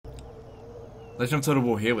Legend of Total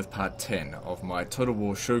War here with part 10 of my Total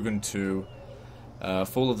War Shogun 2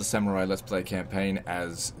 Fall of the Samurai Let's Play campaign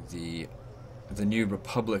as the new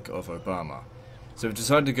Republic of Obama. So we've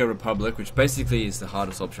decided to go Republic, which basically is the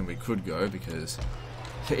hardest option we could go because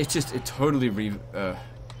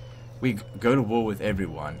we go to war with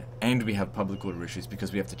everyone and we have public order issues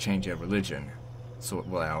because we have to change our religion,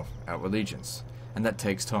 our allegiance. And that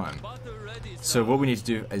takes time. So what we need to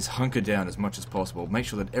do is hunker down as much as possible, make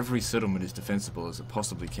sure that every settlement is defensible as it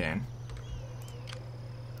possibly can.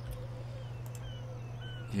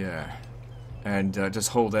 Yeah. And just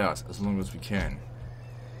hold out as long as we can.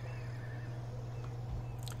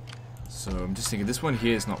 So I'm just thinking, this one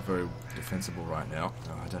here is not very defensible right now.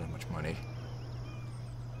 Oh, I don't have much money.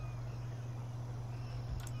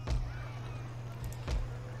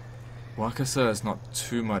 Wakasa is not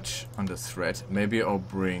too much under threat. Maybe I'll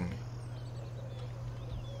bring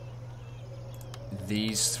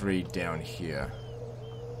these three down here.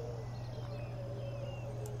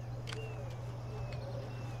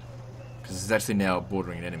 Because it's actually now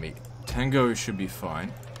bordering an enemy. Tango should be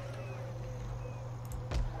fine.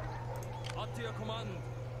 I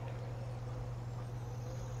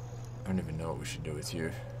don't even know what we should do with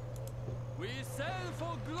you. We sail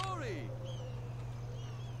for glory.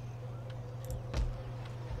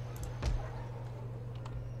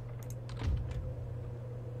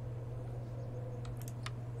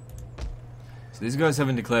 These guys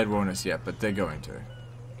haven't declared war on us yet, but they're going to.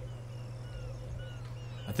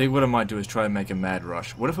 I think what I might do is try and make a mad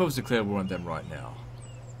rush. What if I was to declare war on them right now?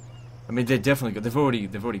 I mean, they're definitely good. They've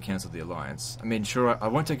already cancelled the alliance. I mean, sure, I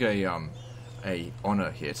won't take a honor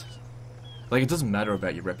hit. Like, it doesn't matter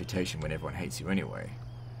about your reputation when everyone hates you anyway.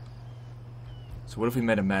 So what if we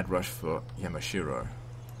made a mad rush for Yamashiro?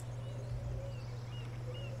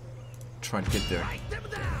 Try to get there.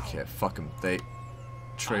 Yeah, fuck them. They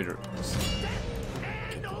traitors.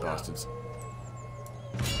 Get the bastards.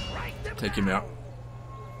 Take him out.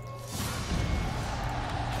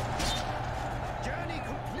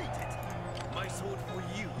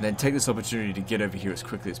 And then take this opportunity to get over here as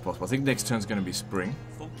quickly as possible. I think next turn's going to be spring.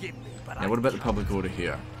 Now what about the public order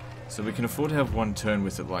here? So we can afford to have one turn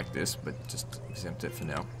with it like this, but just exempt it for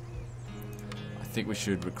now. I think we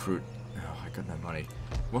should recruit... Oh, I got no money.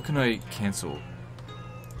 What can I cancel?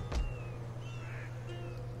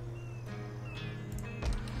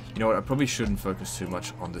 You know what, I probably shouldn't focus too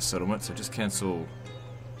much on this settlement, so just cancel...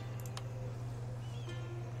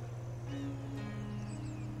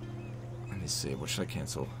 Let me see, what should I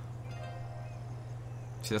cancel?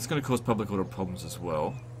 See, that's going to cause public order problems as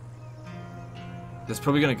well. There's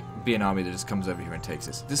probably going to be an army that just comes over here and takes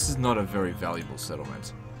this. This is not a very valuable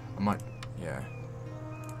settlement. I might, yeah,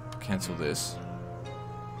 cancel this.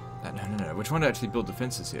 No. We're trying to actually build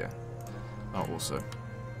defenses here. Oh, also.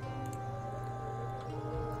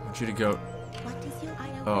 I want you to go...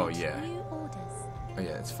 Oh, yeah. Oh,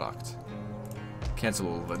 yeah, it's fucked. Cancel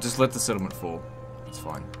all of it. Just let the settlement fall. It's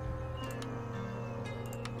fine.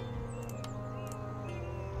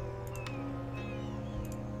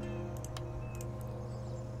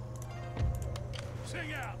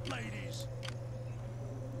 Sing out, ladies.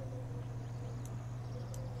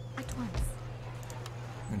 At once.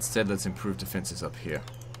 Instead, let's improve defenses up here.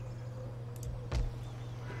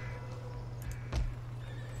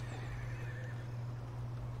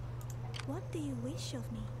 What do you wish of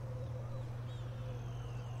me?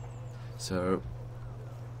 So,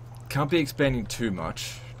 can't be expanding too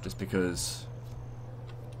much, just because,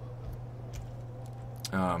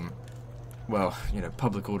 well, you know,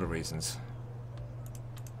 public order reasons.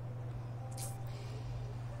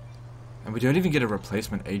 And we don't even get a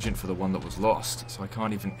replacement agent for the one that was lost, so I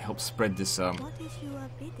can't even help spread this, What if you are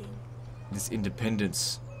bidding? this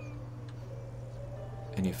independence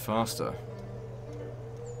any faster.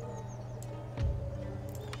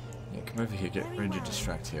 Yeah, come over here, get Very ready to well.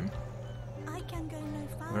 distract him. I can go no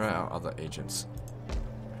farther. Where are our other agents?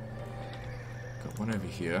 Got one over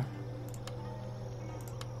here.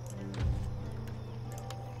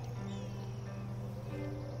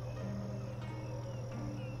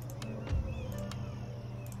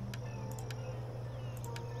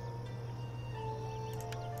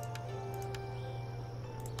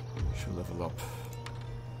 Should level up.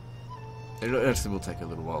 It actually will take a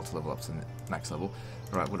little while to level up to the max level.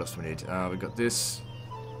 Alright, what else do we need? We've got this.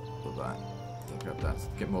 All that. Yeah, grab that.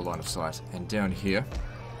 Get more line of sight. And down here.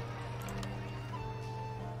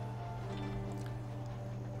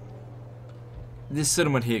 This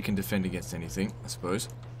settlement here can defend against anything, I suppose.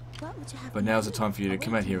 What would you have But me now's the do? time for you to I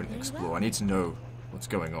come won't out here do and very explore. well. I need to know what's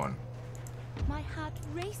going on. My heart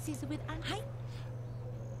races with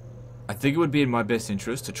I think it would be in my best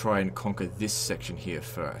interest to try and conquer this section here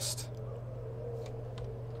first.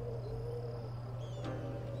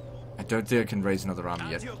 I don't think I can raise another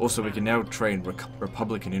army yet. Also, we can now train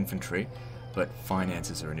Republican infantry, but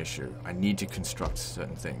finances are an issue. I need to construct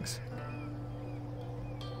certain things.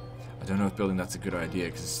 I don't know if building that's a good idea,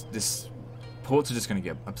 because this ports are just going to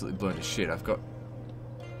get absolutely blown to shit. I've got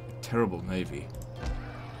a terrible navy.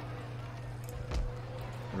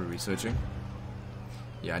 What are we researching?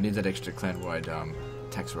 Yeah, I need that extra clan-wide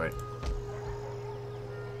tax rate.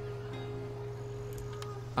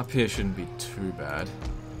 Up here shouldn't be too bad.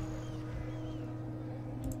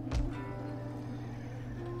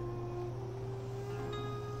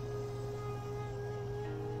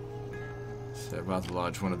 So, a rather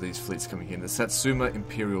large one of these fleets coming in. The Satsuma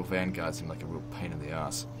Imperial Vanguard seem like a real pain in the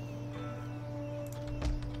ass.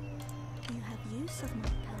 You have use of my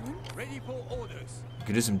talent? Ready for orders. We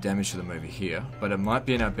could do some damage to them over here, but it might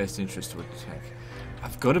be in our best interest to attack.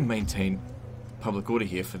 I've got to maintain public order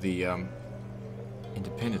here for the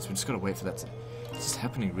independence. We've just got to wait for that to... It's just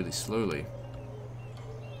happening really slowly.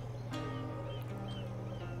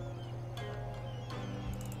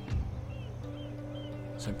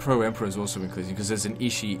 So pro-emperor is also increasing because there's an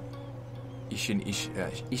Ishin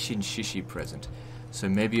Shishi present. So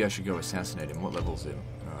maybe I should go assassinate him. What level is him?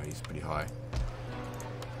 Oh, he's pretty high.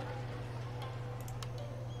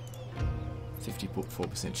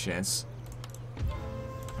 54% chance.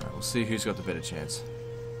 Alright, we'll see who's got the better chance.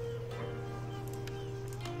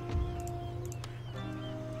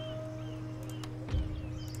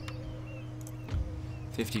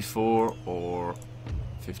 $54 or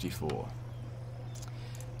 54.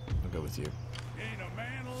 I'll go with you. Ain't a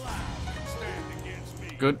man alive can stand against me.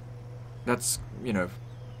 Good. That's, you know,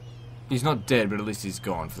 he's not dead, but at least he's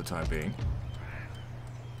gone for the time being.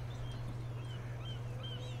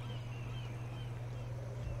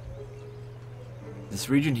 This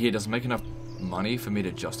region here doesn't make enough money for me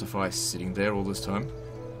to justify sitting there all this time.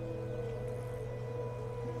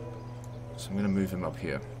 So I'm going to move him up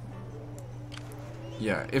here.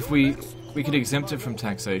 Yeah, if we could exempt it from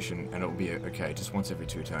taxation and it'll be okay, just once every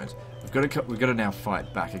 2 turns. We've got to now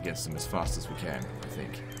fight back against them as fast as we can, I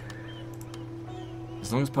think.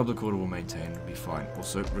 As long as public order will maintain, we'll be fine.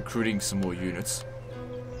 Also, recruiting some more units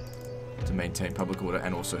to maintain public order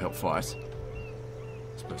and also help fight.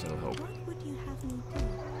 I suppose that'll help. What would you have me do?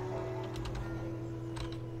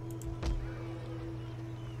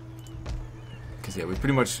 Because yeah, we've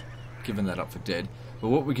pretty much given that up for dead. But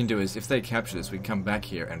what we can do is, if they capture this, we can come back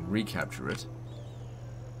here and recapture it.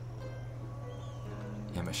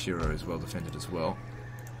 Yamashiro is well defended as well.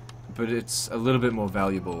 But it's a little bit more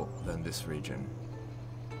valuable than this region.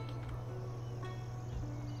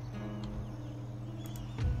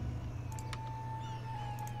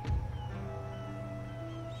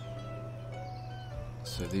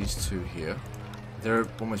 So these two here, they're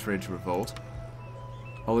almost ready to revolt.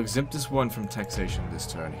 I'll exempt this one from taxation this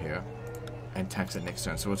turn here, and tax it next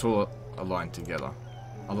turn, so it's all aligned together.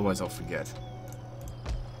 Otherwise I'll forget.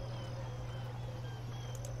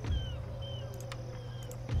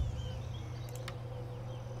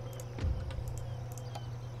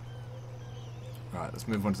 Alright, let's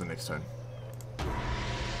move on to the next turn.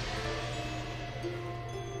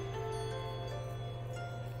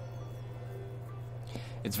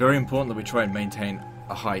 It's very important that we try and maintain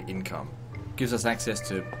a high income. It gives us access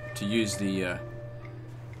to use the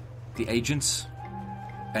agents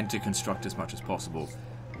and to construct as much as possible.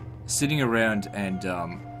 Sitting around and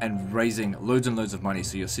raising loads and loads of money,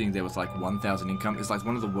 so you're sitting there with like 1,000 income, is like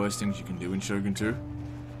one of the worst things you can do in Shogun 2,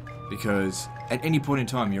 because at any point in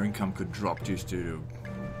time your income could drop due to,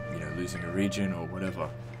 you know, losing a region or whatever,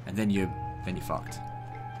 and then you're fucked.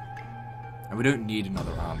 And we don't need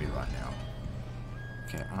another army right now.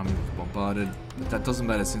 Okay, army was bombarded, but that doesn't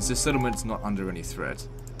matter since this settlement's not under any threat.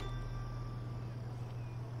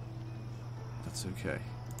 That's okay.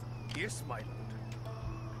 Yes, my lord.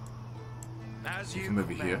 As You come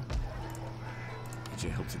over here. Need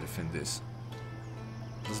your help to defend this.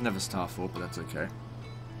 Doesn't have a star fort, but that's okay.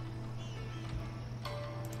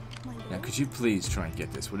 My Now, lord, could you please try and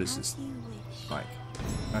get this? What is as this you wish. like?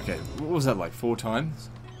 Okay, what was that like? 4 times?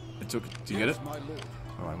 It took to get it? my lord.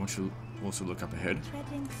 Alright, I want you to also look up ahead.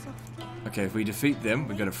 Treading softly. Okay, if we defeat them,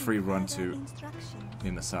 we got a free run to Instruction.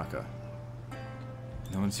 Mimasaka.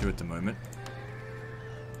 No one's here at the moment.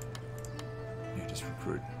 Yeah, just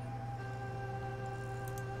recruit.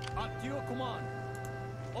 At your command.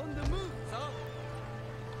 On the move, sir.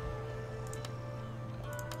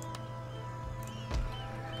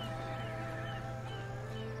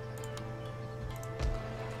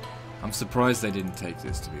 I'm surprised they didn't take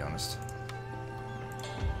this, to be honest.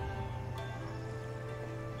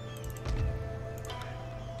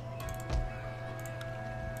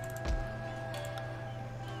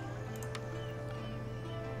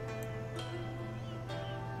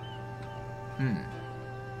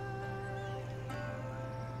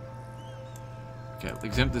 Okay,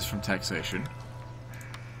 exempt this from taxation.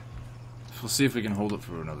 We'll see if we can hold it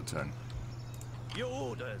for another turn. Your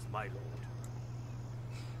orders, my lord.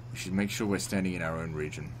 We should make sure we're standing in our own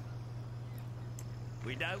region.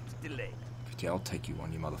 Without delay. But yeah, I'll take you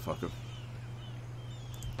on, you motherfucker.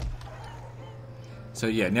 So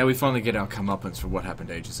yeah, now we finally get our comeuppance for what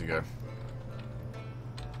happened ages ago.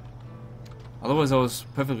 Otherwise I was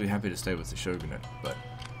perfectly happy to stay with the Shogunate, but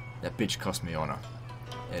that bitch cost me honor.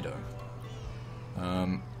 Edo.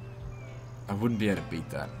 I wouldn't be able to beat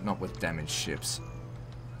that, not with damaged ships.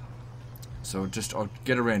 So I'll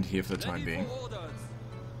get around here for the time being.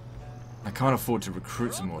 I can't afford to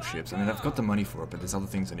recruit some more ships. I mean, I've got the money for it, but there's other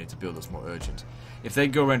things I need to build that's more urgent. If they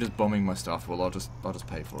go around just bombing my stuff, well, I'll just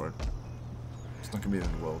pay for it. It's not gonna be the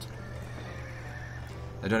end of the world.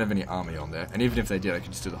 They don't have any army on there, and even if they did, I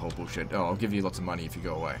could just do the whole bullshit. Oh, I'll give you lots of money if you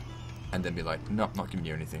go away, and then be like, nope, not giving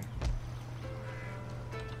you anything.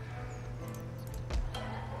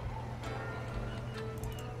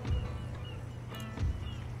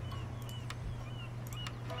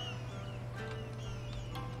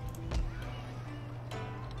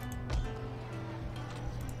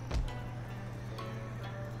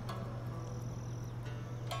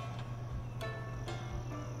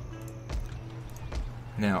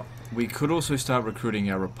 Now, we could also start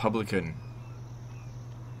recruiting our Republican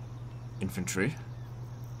infantry.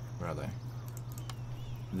 Where are they?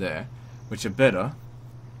 There, which are better,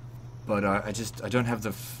 but I don't have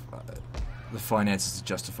the finances to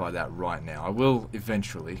justify that right now. I will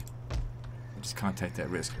eventually. I just can't take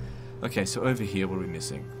that risk. Okay, so over here, what are we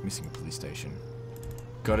missing? Missing a police station.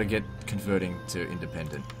 Gotta get converting to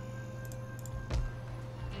independent.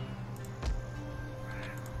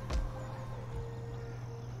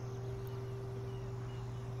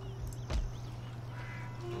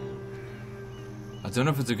 I don't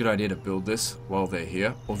know if it's a good idea to build this while they're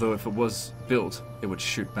here, although if it was built, it would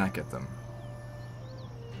shoot back at them.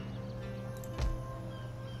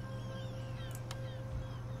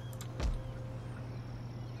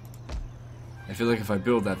 I feel like if I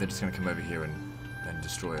build that, they're just going to come over here and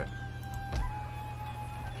destroy it.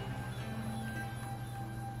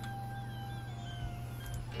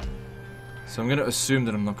 So I'm going to assume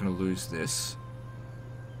that I'm not going to lose this.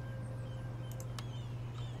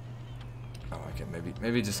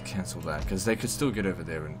 Maybe just cancel that, because they could still get over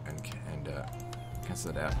there and cancel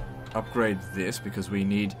it out. Upgrade this, because we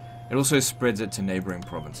need... It also spreads it to neighboring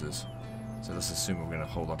provinces. So let's assume we're going to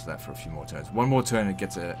hold on to that for a few more turns. One more turn, it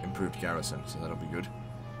gets an improved garrison, so that'll be good.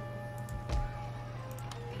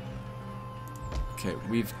 Okay,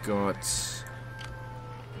 we've got...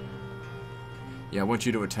 Yeah, I want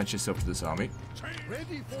you to attach yourself to this army,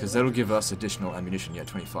 because that'll give us additional ammunition. Yeah,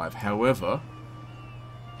 25. However...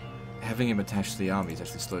 having him attached to the army has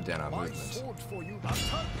actually slowed down our movement.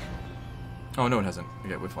 Oh, no it hasn't.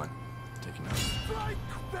 Okay, we're fine. Taking that.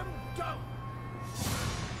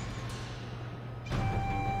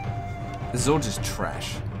 This is all just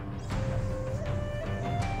trash.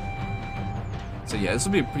 So yeah, this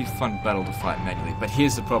will be a pretty fun battle to fight manually, but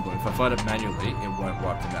here's the problem. If I fight it manually, it won't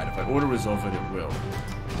wipe them out. If I auto-resolve it, it will.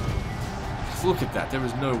 Just look at that. There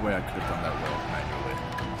is no way I could have done that well manually.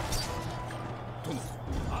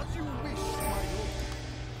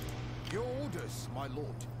 My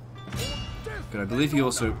lord. But I believe he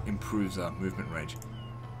also improves our movement range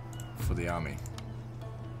for the army.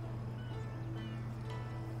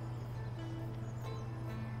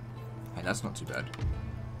 Hey, that's not too bad.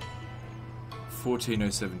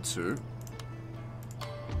 14072.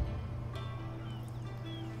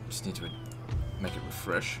 Just need to make it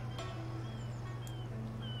refresh.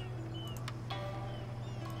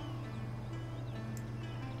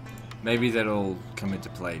 Maybe that'll come into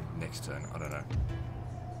play next turn, I don't know.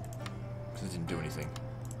 Because it didn't do anything.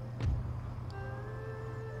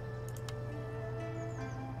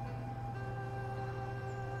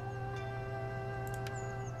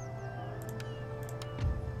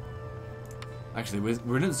 Actually,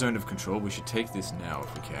 we're in a zone of control. We should take this now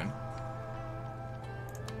if we can.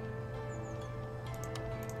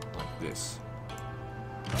 Like this.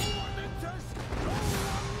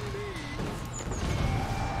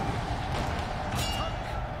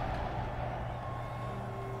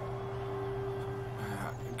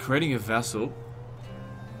 Creating a vassal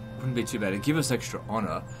wouldn't be too bad. It'd give us extra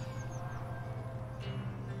honor.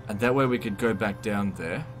 And that way we could go back down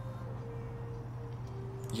there.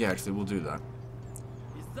 Yeah, actually, we'll do that.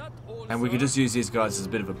 And we could just use these guys as a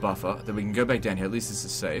bit of a buffer. Then we can go back down here. At least this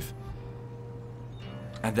is safe.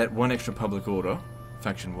 And that one extra public order,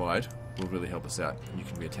 faction-wide, will really help us out. And you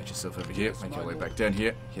can reattach yourself over here. Make your way back down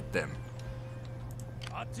here. Hit them.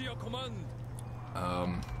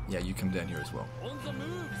 Yeah, you come down here as well. On the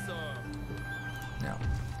move, sir. Now,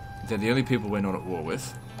 they're the only people we're not at war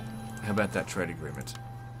with. How about that trade agreement?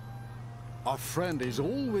 A friend is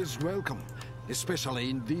always welcome, especially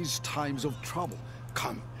in these times of trouble.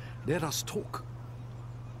 Come, let us talk.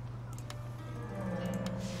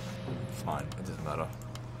 Fine, it doesn't matter.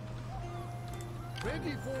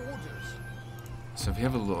 Ready for orders. So if you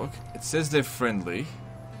have a look, it says they're friendly.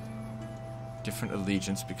 Different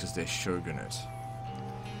allegiance because they're Shogunate.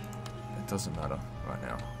 It doesn't matter right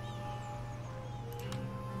now.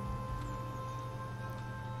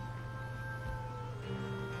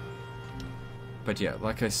 But yeah,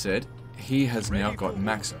 like I said, he has now got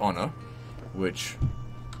max honor, which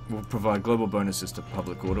will provide global bonuses to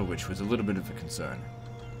public order, which was a little bit of a concern.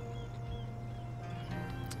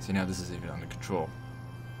 See, now this is even under control.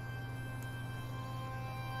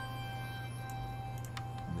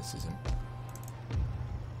 And this isn't.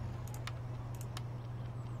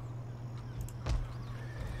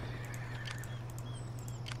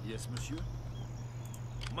 Yes, monsieur.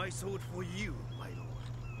 My sword for you, my lord.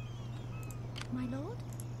 My lord?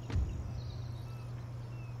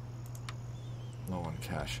 Low on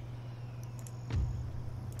cash.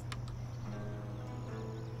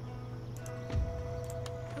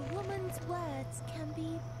 A woman's words can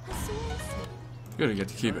be persuasive. We gotta get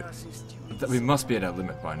to keep it. We must be at our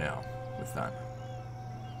limit by now with that.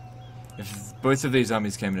 If both of these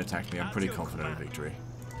armies came and attacked me, I'm pretty confident of victory.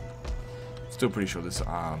 Still pretty sure this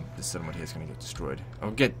settlement here is going to get destroyed.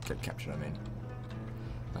 Or get captured, I mean.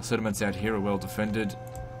 Our settlements out here are well defended.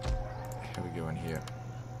 How we go in here?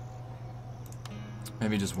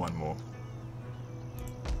 Maybe just one more.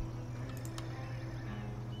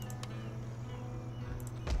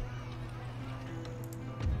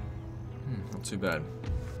 Not too bad.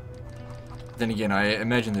 Then again, I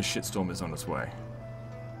imagine the shitstorm is on its way.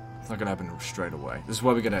 It's not going to happen straight away. This is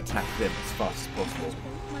why we got to attack them as fast as possible.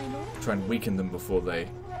 My lord? Try and weaken them before they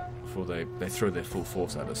throw their full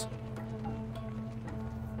force at us.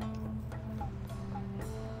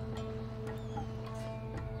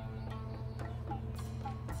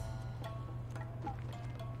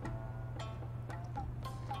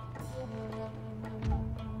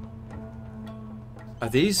 Are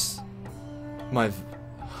these my...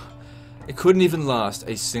 It couldn't even last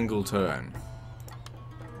a single turn.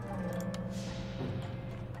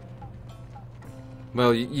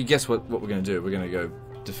 Well, you guess what we're going to do. We're going to go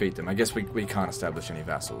defeat them. I guess we can't establish any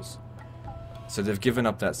vassals. So they've given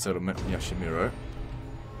up that settlement in Yashimiro.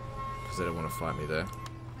 Because they don't want to fight me there.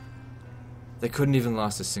 They couldn't even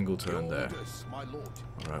last a single turn there.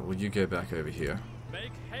 Alright, well you go back over here.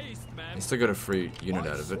 Make haste, man. You still got a free unit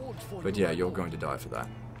out of it. But yeah, you're going to die for that.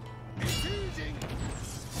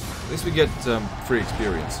 At least we get free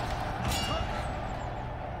experience.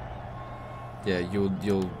 Yeah,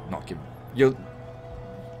 you'll not give...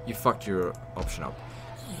 You fucked your option up.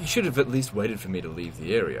 You should have at least waited for me to leave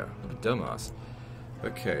the area. What a dumbass.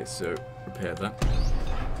 Okay, so repair that.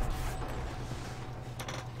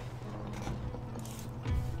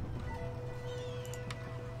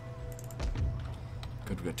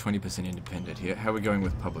 Good, we've got 20% independent here. How are we going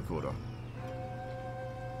with public order?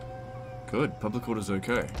 Good, public order's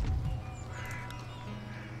okay.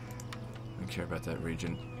 Don't care about that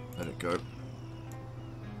region. Let it go.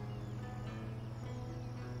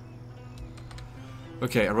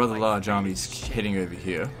 Okay, a rather large army's heading over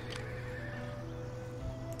here.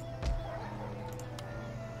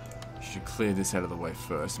 Should clear this out of the way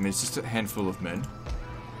first. I mean, it's just a handful of men.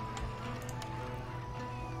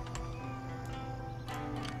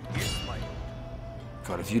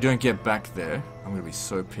 God, if you don't get back there, I'm gonna be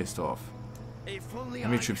so pissed off. How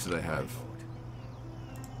many troops do they have?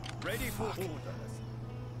 Ready for orders.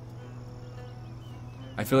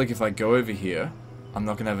 I feel like if I go over here, I'm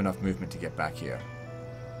not gonna have enough movement to get back here.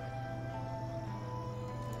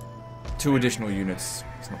 2 additional units,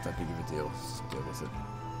 it's not that big of a deal. Just deal with it.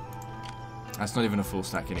 That's not even a full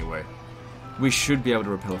stack anyway. We should be able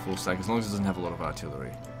to repel a full stack as long as it doesn't have a lot of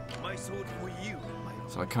artillery. My sword for you, my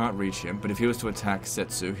lord. So I can't reach him, but if he was to attack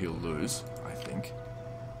Setsu, he'll lose, I think.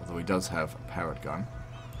 Although he does have a parrot gun.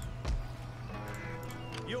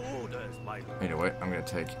 Your orders, my lord. Anyway, I'm going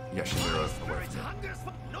to take Yashimiro away from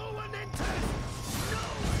him. No one enters.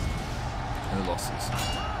 No losses.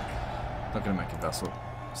 Not going to make a vassal.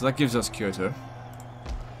 So that gives us Kyoto.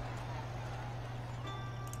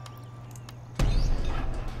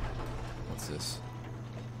 What's this?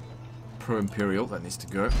 Pro-Imperial, that needs to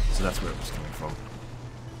go. So that's where it was coming from.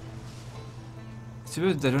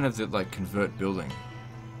 See, they don't have the, like, convert building.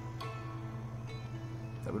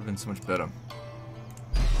 That would have been so much better.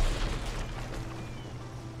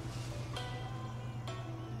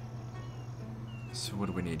 So what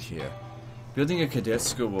do we need here? Building a cadet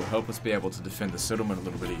school will help us be able to defend the settlement a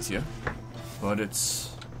little bit easier. But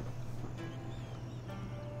it's...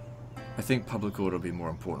 I think public order will be more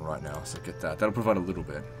important right now, so get that. That'll provide a little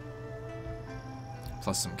bit.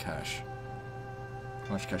 Plus some cash.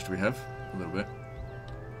 How much cash do we have? A little bit.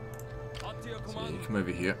 So you come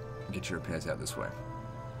over here and get your repairs out this way.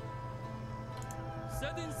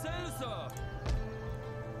 Set in sail, sir.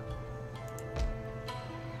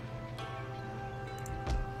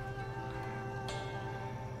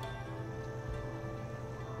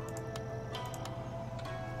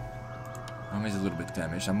 Army's a little bit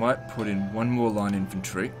damaged. I might put in one more line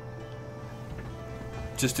infantry.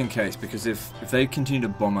 Just in case, because if they continue to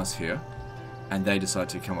bomb us here, and they decide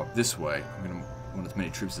to come up this way, I'm going to want as many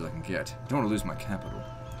troops as I can get. I don't want to lose my capital.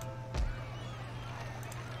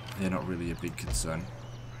 They're not really a big concern.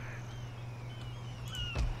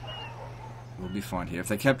 We'll be fine here. If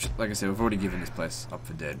they capture, like I said, we've already given this place up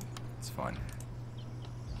for dead. It's fine.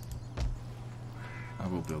 I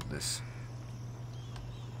will build this.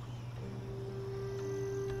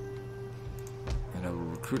 And I will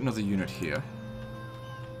recruit another unit here.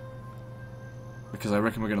 Because I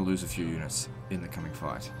reckon we're going to lose a few units in the coming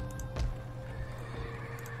fight.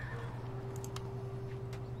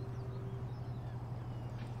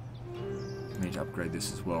 I need to upgrade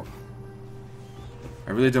this as well.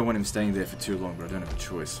 I really don't want him staying there for too long, but I don't have a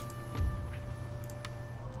choice.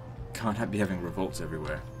 Can't be having revolts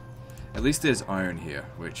everywhere. At least there's iron here,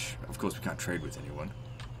 which, of course, we can't trade with anyone.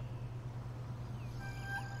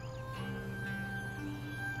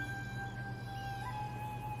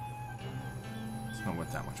 It's not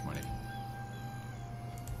worth that much money.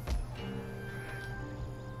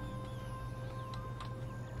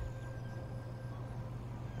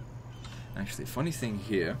 Actually, funny thing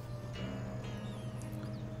here,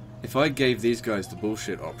 if I gave these guys the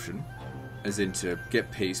bullshit option, as in to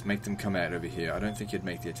get peace, make them come out over here, I don't think he'd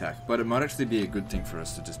make the attack. But it might actually be a good thing for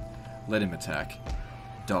us to just let him attack,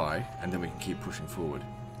 die, and then we can keep pushing forward.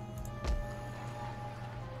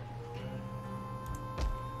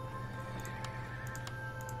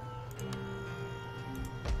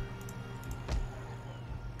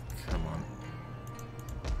 Come on.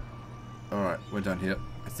 Alright, we're done here.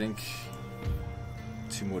 I think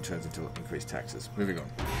 2 more turns until it increased taxes. Moving on.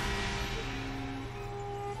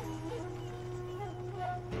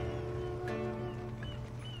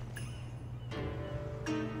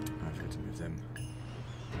 I've got to move them.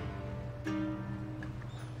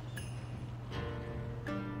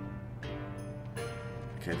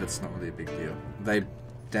 Okay, that's not really a big deal. They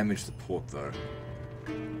damaged the port though.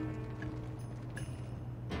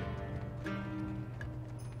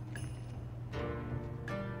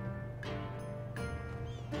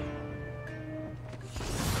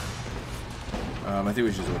 I think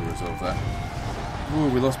we should sort of resolve that. Ooh,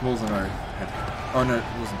 we lost more than I had. Oh no, it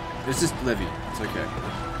wasn't. It's just levy. It's okay.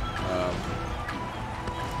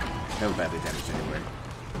 They were badly damaged anyway.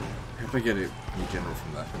 I hope I get a new general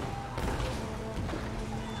from that.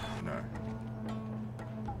 No.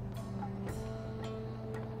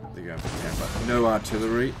 They're going for Tampa. No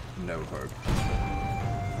artillery, no hope.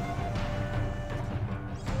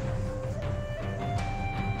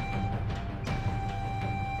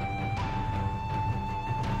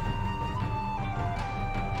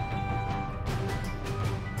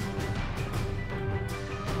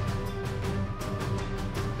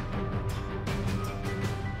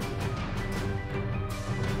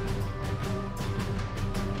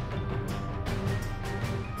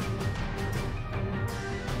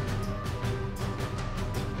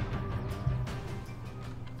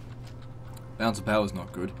 Balance of power is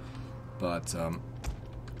not good, but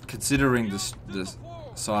considering the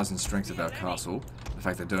size and strength of our castle, the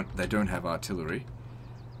fact that they don't have artillery,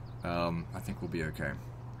 I think we'll be okay.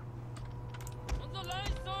 On the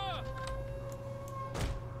line, sir.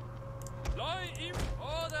 Lie in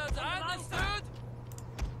orders, understood.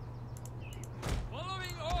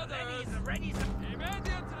 Following orders. Ready,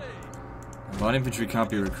 immediately. Light infantry can't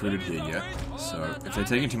be recruited here yet, so if they're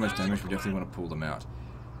taking too much damage, we definitely want to pull them out.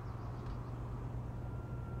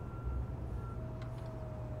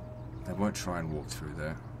 They won't try and walk through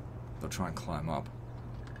there. They'll try and climb up.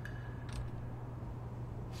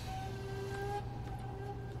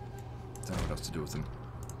 Don't know what else to do with them.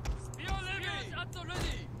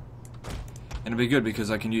 And it'll be good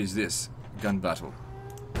because I can use this gun battle.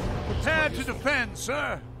 Prepare to defend,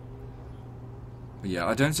 sir. But yeah,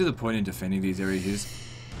 I don't see the point in defending these areas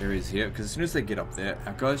here, because as soon as they get up there,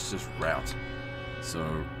 our guys just rout.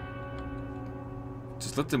 So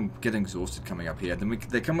just let them get exhausted coming up here. Then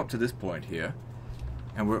they come up to this point here,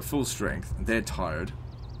 and we're at full strength, and they're tired.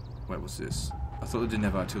 Wait, what's this? I thought they didn't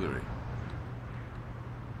have artillery.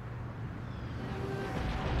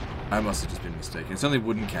 I must have just been mistaken. It's only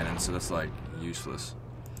wooden cannons, so that's like useless.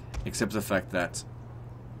 Except for the fact that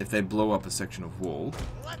if they blow up a section of wall,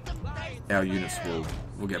 our units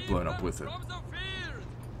will get blown up with it. So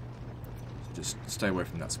just stay away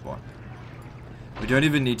from that spot. We don't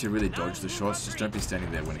even need to really dodge the shots, just don't be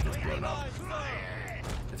standing there when it gets blown up.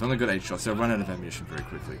 They've only got 8 shots, they'll run out of ammunition very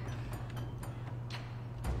quickly.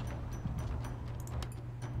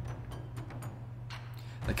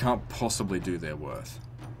 They can't possibly do their worth.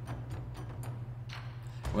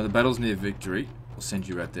 When the battle's near victory, we'll send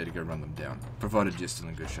you out there to go run them down, provided you're still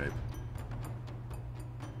in good shape.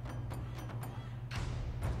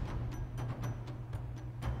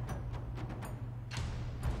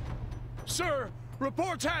 Sir,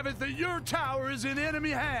 reports have it that your tower is in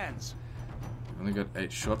enemy hands. We've only got 8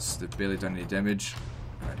 shots, they've barely done any damage.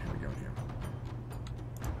 Alright, here we go here.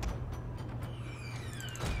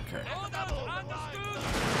 Okay.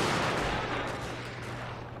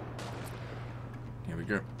 Here we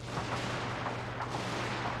go.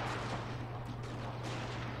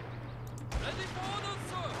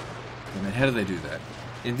 And then how do they do that?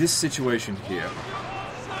 In this situation here,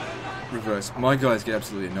 reverse, my guys get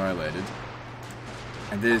absolutely annihilated,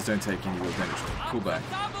 and theirs don't take any real damage. Pull back.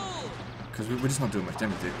 Because we're just not doing much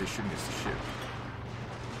damage, they're shooting us to shit.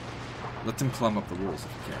 Let them climb up the walls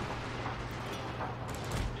if you can.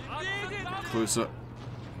 Closer,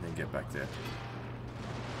 and then get back there.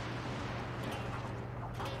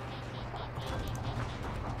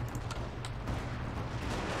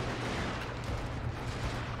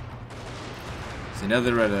 See, now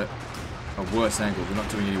they're at a worse angle, they're not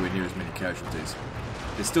doing anywhere near as many casualties.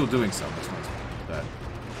 They're still doing some, that's not bad.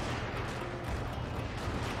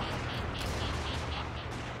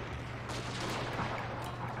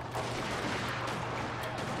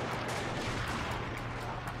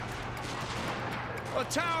 A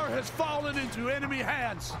tower has fallen into enemy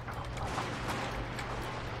hands.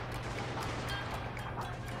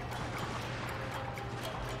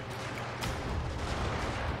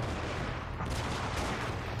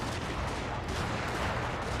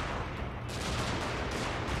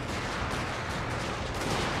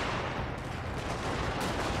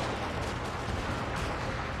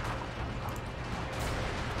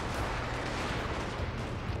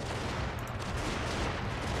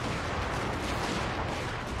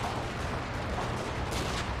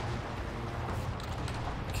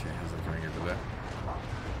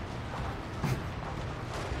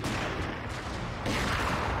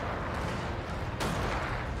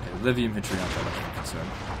 Levy infantry aren't that much of a concern.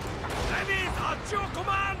 Levies at your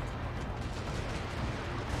command!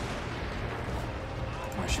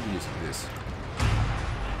 Oh, I should be using this.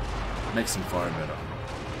 Makes them fire better.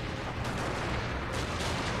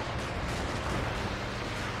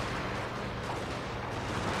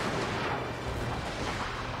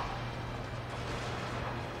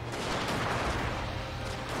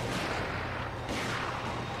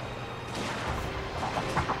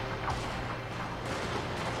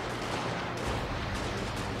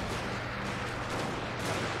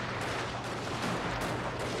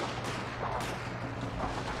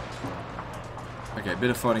 Okay, a bit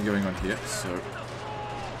of fighting going on here, so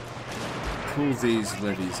pull these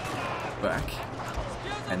levies back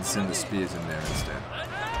and send the spears in there instead.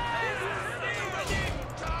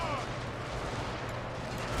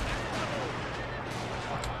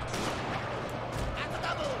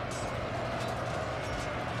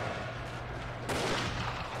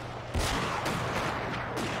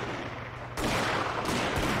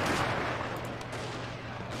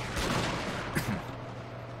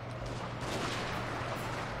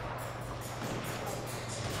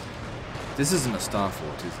 This isn't a star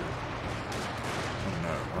fort, is it? Oh no,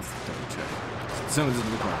 I'll have to double check. It certainly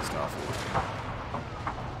doesn't look like a star fort.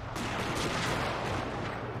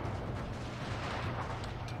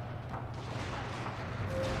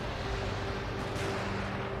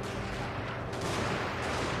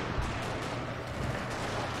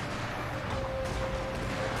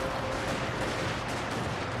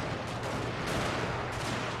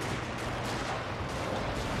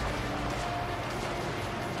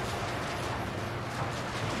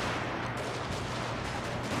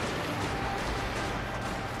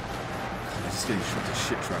 Getting shot to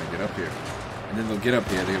shit trying to get up here. And then they'll get up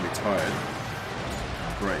here, they're gonna be tired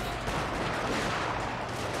and break.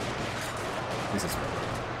 At least that's right.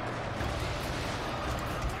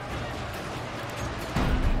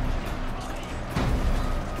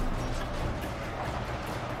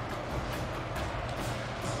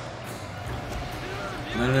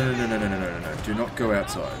 No. Do not go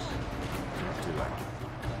outside. Do not do that.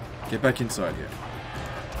 Get back inside here.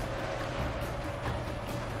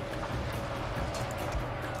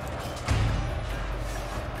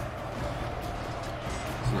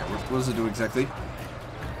 So yeah, what does it do exactly?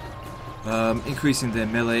 Increasing their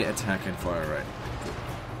melee attack and fire rate. Good.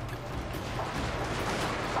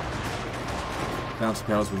 Bounce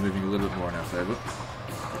powers were moving a little bit more in our favour.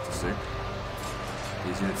 Good to see.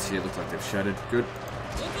 These units here look like they've shattered. Good.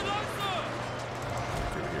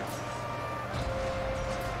 Over here.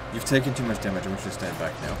 You've taken too much damage. I want you to stand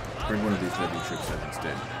back now. Bring one of these levy troops out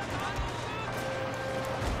instead.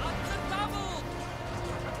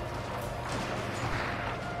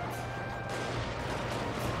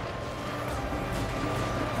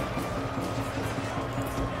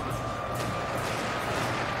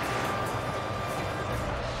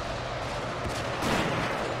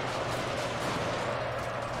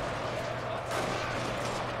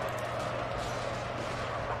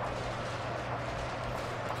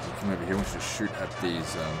 Come over here. I want you to shoot at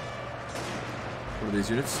these. What are these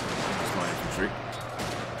units? Just my infantry.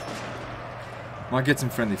 Might get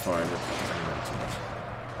some friendly fire, but doesn't matter too much.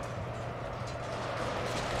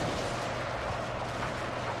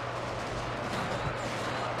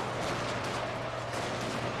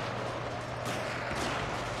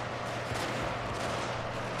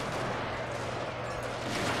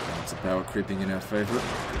 Lots of power creeping in our favour.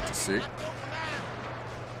 Good to see.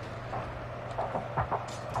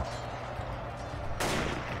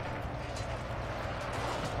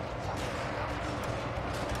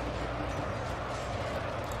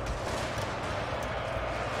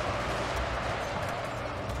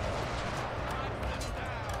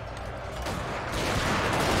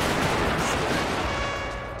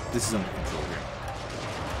 This is under control here.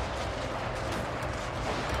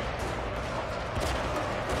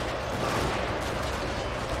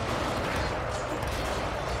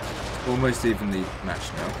 Almost evenly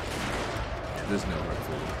matched now. Yeah, there's no hope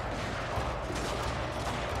forward.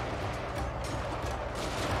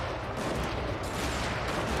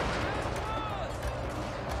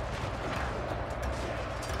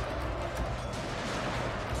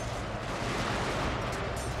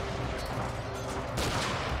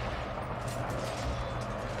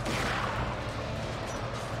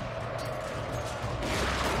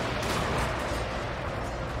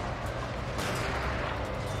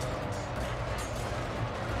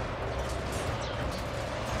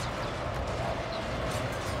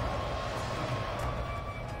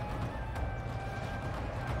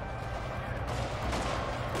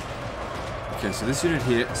 Okay, so this unit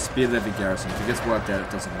here, Spear Levy Garrison, if it gets wiped out,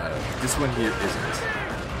 it doesn't matter. This one here isn't.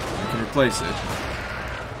 I can replace it.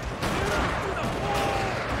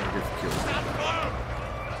 Go for kills.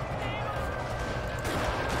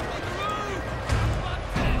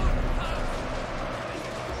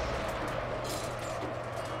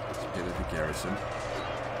 Spear Levy Garrison.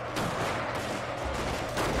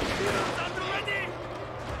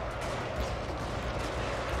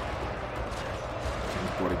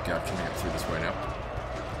 What a gap coming up through this way now.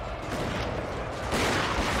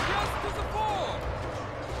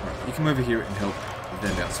 Right, you come over here and help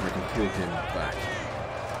them out so I can pull him back.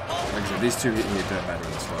 Like I said, these two here don't matter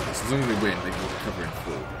in the slightest. As long as we win, they can recover in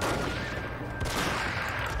full.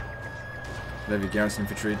 Levy Garrison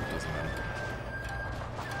Infantry, doesn't matter.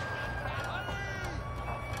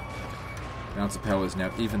 Balance of power is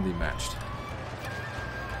now evenly matched.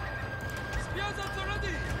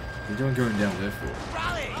 What are you doing going down there for?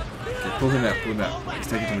 Okay, pull him out, pull him out. He's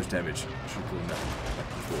taking too much damage. Should pull him out like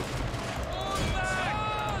before.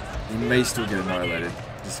 He may still get annihilated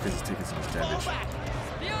just because he's taking so much damage.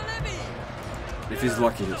 If he's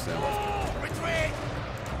lucky, he'll stay alive.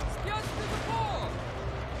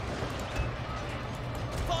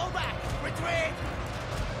 Fall back! Retreat!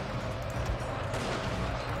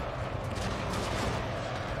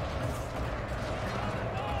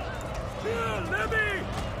 Levy!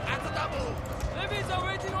 At the double! Levy's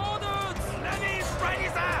awaiting orders! Levy's ready,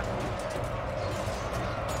 sir!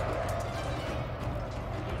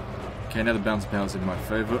 Okay, now the balance of power's in my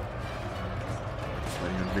favour. Just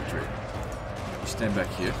waiting on victory. You stand back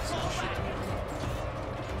here. So you shoot them.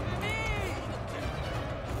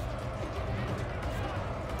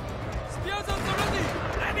 Spears are ready!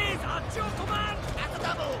 Levy's at your command! At the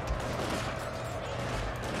double!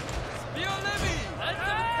 Spear Levy! At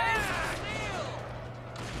the pace of steel!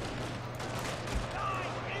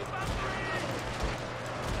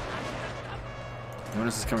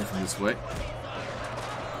 Notice is coming from this way.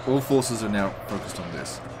 All forces are now focused on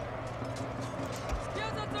this.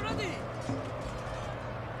 Spears are ready!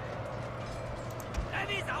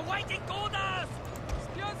 Levy's awaiting orders!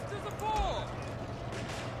 Spears to the fore!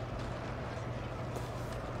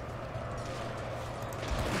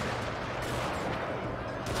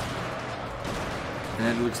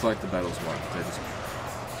 And it looks like the battle's won. They're just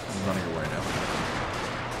running away now.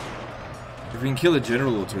 If we can kill a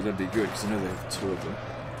general or two, that'd be good, because I know they have 2 of them.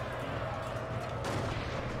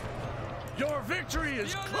 Your victory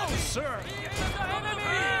is close, sir.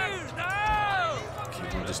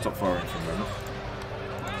 Okay, we'll just stop firing for a moment.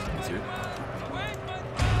 Thank you.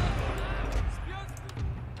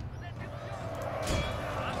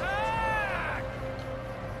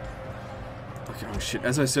 Okay, oh shit,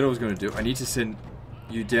 as I said I was going to do, I need to send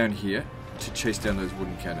you down here to chase down those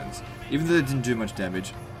wooden cannons. Even though they didn't do much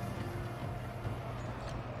damage,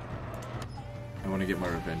 I want to get my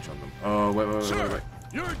revenge on them. Oh, wait.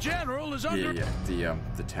 Your general is under... Yeah.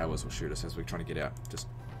 The towers will shoot us as we're trying to get out. Just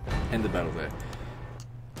end the battle there.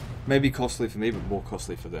 Maybe costly for me, but more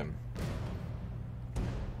costly for them.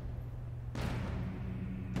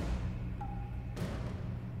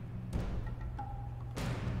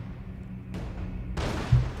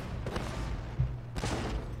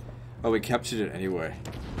 Oh, we captured it anyway.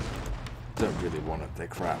 Don't really want it, they're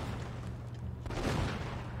crap.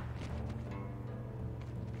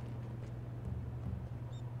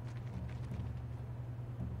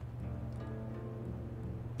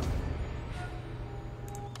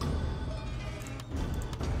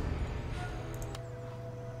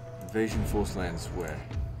 Invasion force lands where?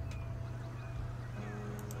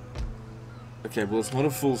 Okay, well it's not a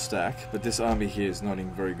full stack, but this army here is not in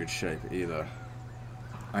very good shape either.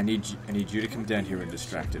 I need you to come down here and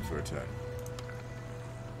distract it for a turn.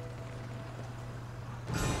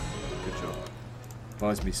 Good job.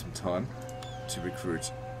 Buys me some time to recruit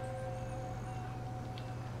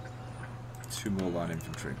 2 more line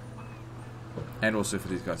infantry. And also for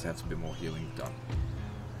these guys to have some bit more healing done.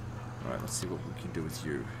 Alright, let's see what we can do with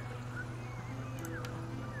you.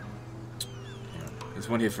 There's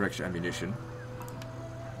one here for extra ammunition.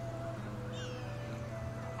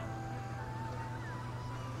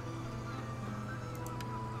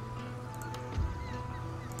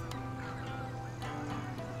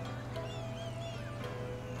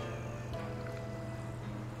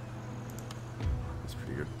 That's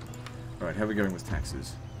pretty good. Alright, how are we going with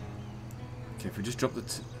taxes? Okay, if we just drop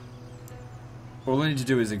the... all I need to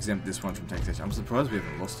do is exempt this one from taxation. I'm surprised we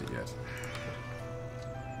haven't lost it yet.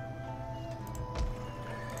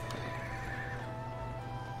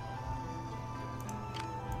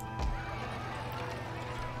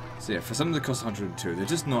 So yeah, for something that costs 102, they're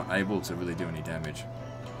just not able to really do any damage.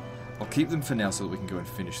 I'll keep them for now so that we can go and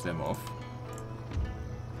finish them off.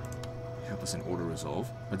 Help us in auto-resolve,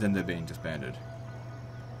 but then they're being disbanded.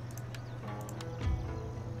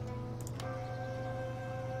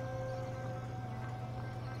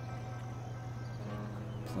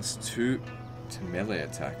 +2 to melee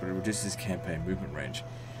attack, but it reduces campaign movement range.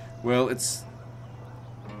 Well, it's...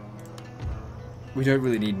 we don't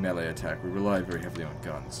really need melee attack. We rely very heavily on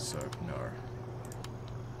guns, so no.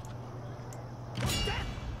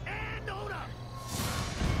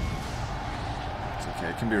 It's okay,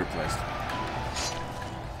 it can be replaced.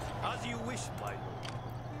 As you wish, my lord.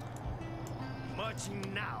 Marching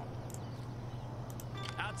now.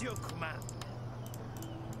 At your command.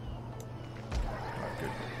 Alright, good.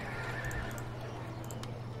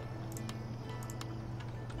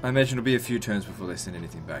 I imagine it'll be a few turns before they send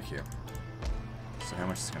anything back here. So how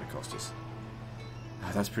much is it going to cost us?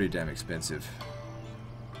 Oh, that's pretty damn expensive.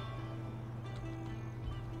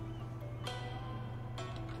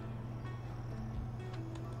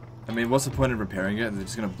 I mean, what's the point of repairing it? They're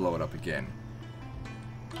just going to blow it up again.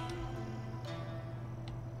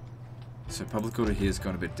 So public order here has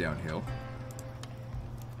gone a bit downhill.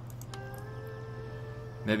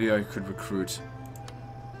 Maybe I could recruit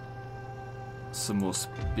some more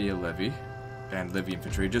spear levy and levy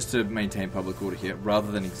infantry just to maintain public order here, rather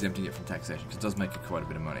than exempting it from taxation, because it does make it quite a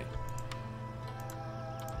bit of money.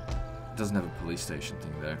 It doesn't have a police station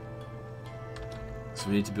thing though, so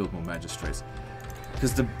we need to build more magistrates.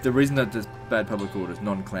 Because the reason that there's bad public order is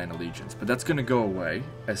non-clan allegiance, but that's going to go away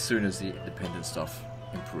as soon as the independent stuff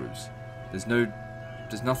improves. There's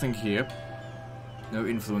nothing here, no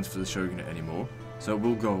influence for the Shogunate anymore, so it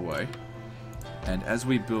will go away. And as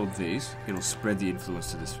we build these, it'll spread the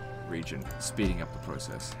influence to this region, speeding up the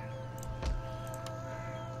process.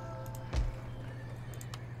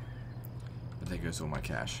 But there goes all my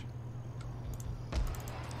cash.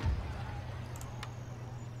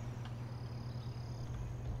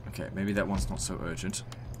 Okay, maybe that one's not so urgent.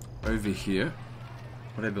 Over here,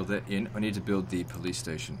 when I build that in, I need to build the police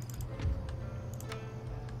station.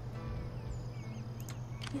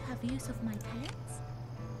 You have use of my talents?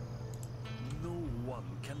 No one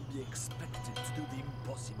can be expected to do the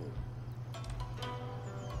impossible.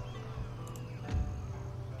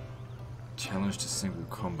 Challenge to single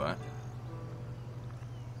combat.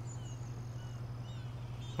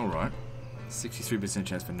 Alright. 63%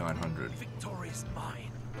 chance for 900. Victory is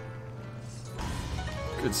mine.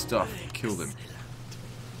 Good stuff. Killed him.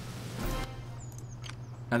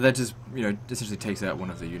 And that just, you know, essentially takes out one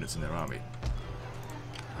of the units in their army.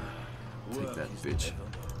 Take that, bitch.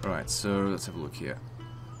 Alright, so let's have a look here.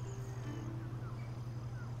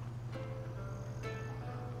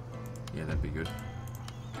 Yeah, that'd be good.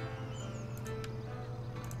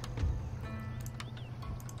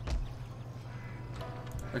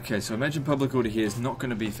 Okay, so imagine public order here is not going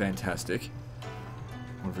to be fantastic.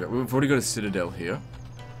 What have we got? We've already got a citadel here,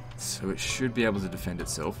 so it should be able to defend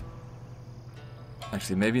itself.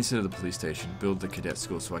 Actually, maybe instead of the police station, build the cadet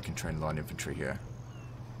school so I can train line infantry here.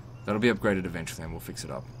 That'll be upgraded eventually and we'll fix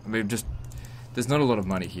it up. I mean, just... there's not a lot of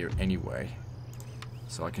money here anyway,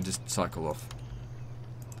 so I can just cycle off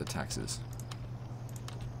the taxes.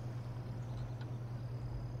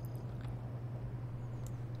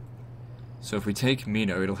 So if we take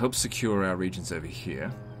Mino, it'll help secure our regions over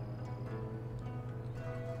here.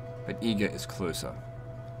 But Iga is closer.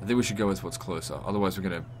 I think we should go with what's closer, otherwise we're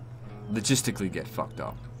going to logistically get fucked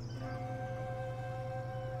up.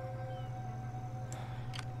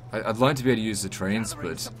 I'd like to be able to use the trains,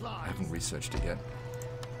 but I haven't researched it yet.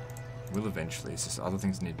 Will eventually, it's just other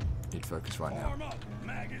things need focus right now.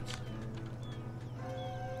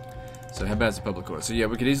 So how about the public order? So yeah,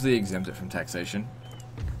 we could easily exempt it from taxation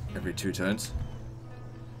every 2 turns.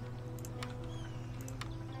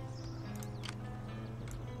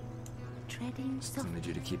 Still need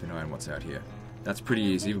you to keep an eye on what's out here. That's pretty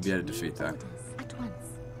easy, we'll be able to defeat that.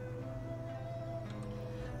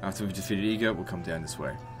 After we've defeated Ego, we'll come down this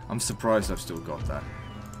way. I'm surprised I've still got that.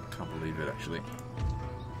 Can't believe it, actually.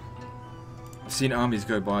 I've seen armies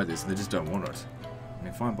go by this and they just don't want it. I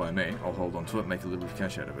mean, fine by me. I'll hold on to it, make a little bit of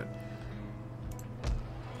cash out of it.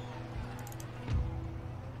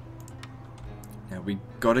 Now, we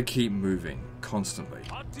gotta keep moving, constantly.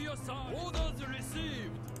 Orders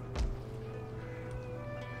received.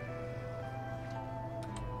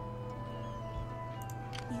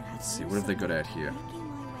 Let's see, what have they got out here?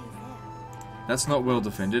 That's not well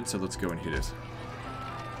defended, so let's go and hit it.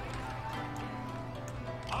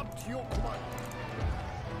 Up to your command.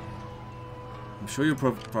 I'm sure you're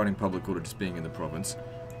providing public order just being in the province,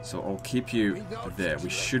 so I'll keep you there. We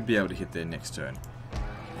should be able to hit there next turn.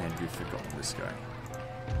 And we've forgotten this guy.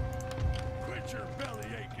 Quit your belly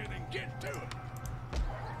aching and get to it.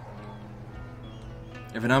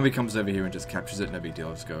 If an army comes over here and just captures it, no big deal.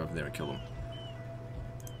 I'll just go over there and kill them.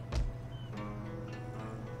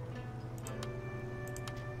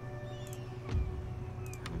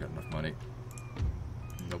 Haven't got enough money.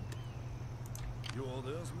 Nope. Your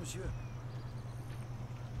orders, monsieur.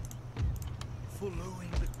 Following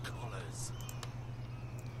the collars.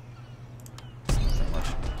 Not that much.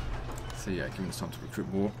 So yeah, giving us time to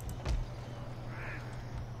recruit more.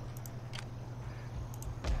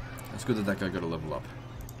 It's good that that guy got a level up.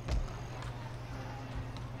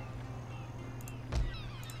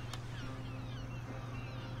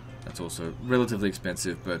 That's also relatively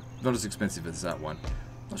expensive, but not as expensive as that one.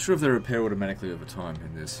 Not sure if they repair automatically over time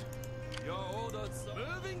in this. Your orders,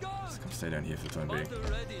 moving on. Just gonna stay down here for the time being.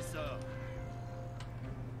 Ready, sir.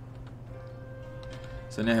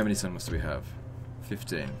 So now how many summons do we have?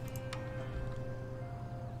 15.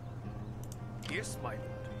 Yes, my lord.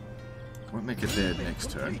 Won't make it there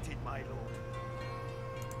next turn. Completed, my lord.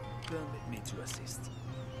 Permit me to assist.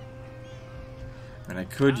 And I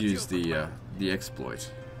could use the exploit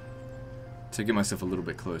to get myself a little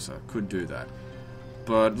bit closer. Could do that.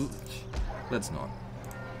 But let's not.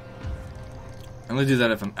 I'm gonna do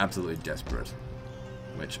that if I'm absolutely desperate.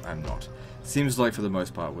 Which I'm not. Seems like for the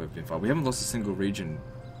most part we've been fine. We haven't lost a single region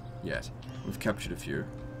yet. We've captured a few.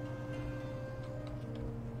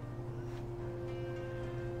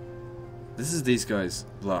 This is these guys'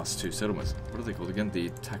 last 2 settlements. What are they called again? The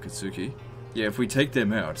Takatsuki. Yeah, if we take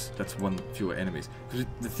them out, that's 1 fewer enemies. Because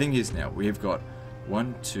the thing is now, we have got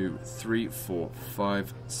 1, 2, 3, 4,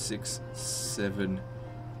 5, 6, 7,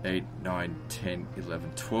 8, 9, 10,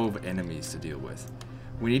 11, 12 enemies to deal with.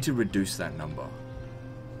 We need to reduce that number.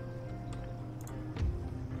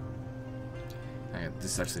 Hang on,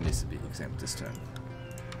 this actually needs to be exempt this turn.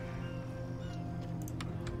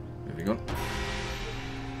 Moving on.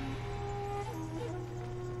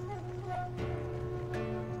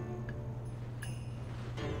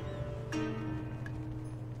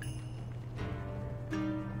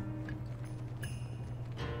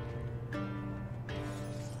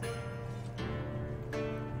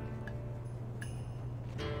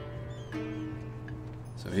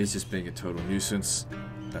 So he's just being a total nuisance.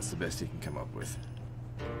 that's the best he can come up with.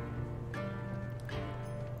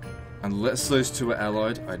 Unless those two are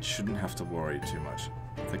allied, I shouldn't have to worry too much.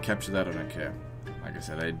 If they capture that, I don't care. Like I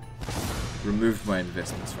said, I removed my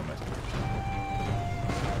investments from it.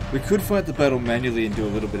 We could fight the battle manually and do a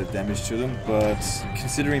little bit of damage to them, but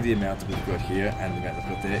considering the amount that we've got here and the amount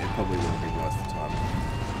they've got there, it probably wouldn't be worth the time.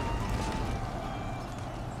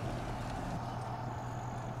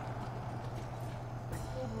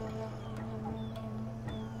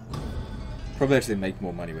 Probably actually make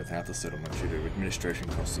more money without the settlement due to administration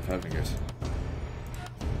costs of having it.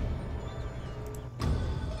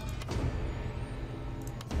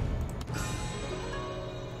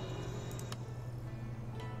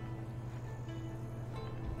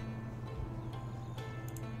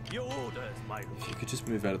 Your orders, my lord. If you could just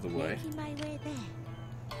move out of the way. Making my way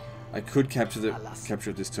there. I could capture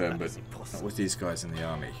it this turn, but not with these guys in the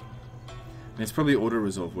army. And it's probably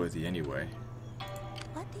auto-resolve worthy anyway.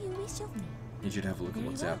 What do you wish of me? Need you to have a look at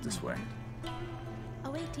what's out this way.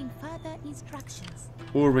 Awaiting further instructions.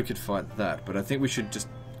 Or we could fight that, but I think we should just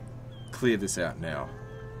clear this out now.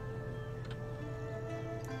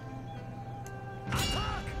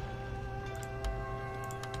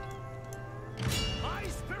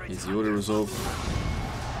 Here's the auto-resolve.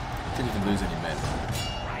 Didn't even lose any men.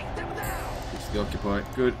 Get to the occupy,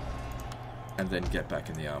 good. And then get back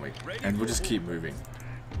in the army. And we'll just keep moving.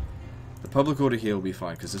 The public order here will be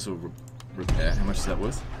fine, because this will repair. How much is that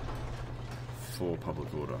worth? 4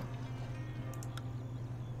 public order.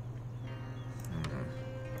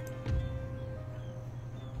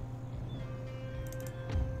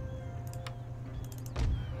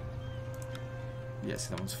 Yes,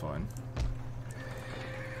 that one's fine.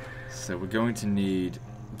 So we're going to need...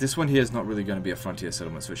 This one here is not really going to be a frontier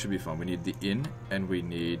settlement, so it should be fine. We need the inn, and we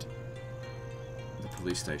need the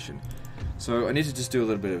police station. So I need to just do a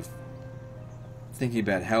little bit of thinking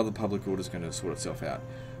about how the public order is going to sort itself out.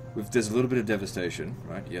 There's a little bit of devastation,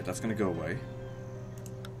 right? Yeah, that's going to go away.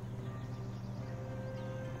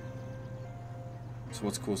 So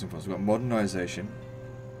what's causing problems? We've got modernization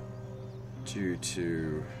due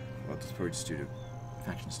to... Well, that's probably just due to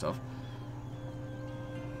faction stuff.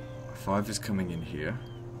 5 is coming in here.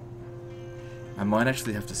 I might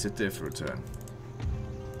actually have to sit there for a turn.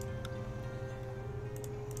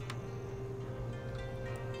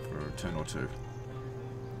 For a turn or two.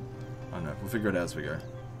 I don't know, we'll figure it out as we go.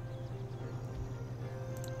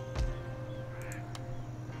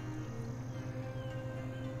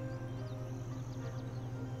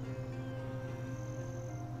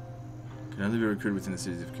 Can only be recruited within the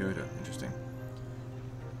cities of Kyoto. Interesting.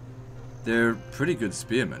 They're pretty good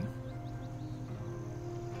spearmen.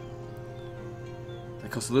 They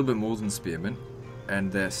cost a little bit more than spearmen,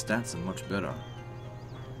 and their stats are much better.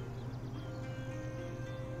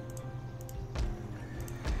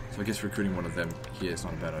 So I guess recruiting one of them here is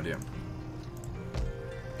not a bad idea.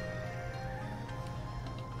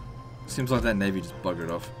 Seems like that navy just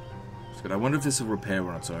buggered off. It's good. I wonder if this will repair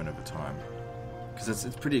on its own over time. Because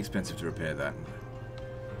it's pretty expensive to repair that.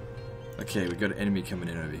 Okay, we got an enemy coming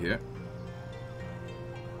in over here.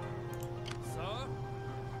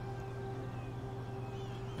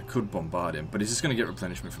 I could bombard him, but he's just going to get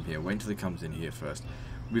replenishment from here. Wait until he comes in here first.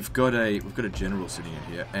 We've got a general sitting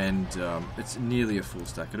in here, and it's nearly a full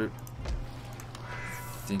stack. I don't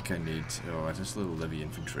think I need to, oh, just a little levy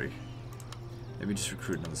infantry. Maybe just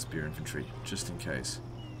recruit another spear infantry, just in case.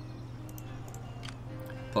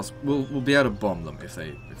 Plus, we'll be able to bomb them if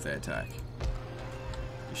they attack.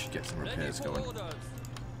 We should get some repairs going.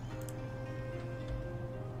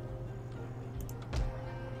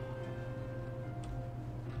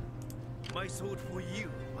 My sword for you,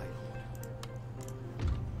 my lord.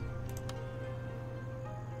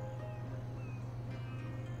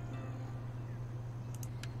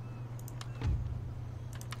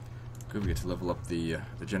 Good, we get to level up the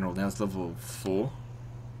general. Now it's level 4.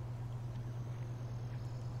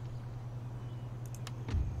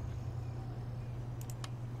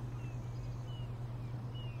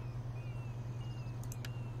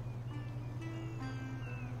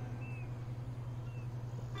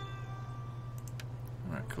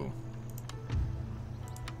 Cool.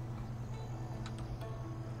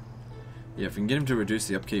 Yeah, if we can get him to reduce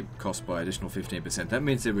the upkeep cost by additional 15%, that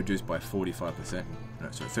means they're reduced by 45%.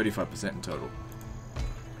 No, sorry, 35% in total.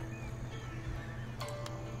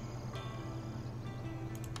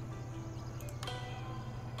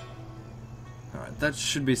 Alright, that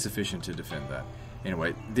should be sufficient to defend that.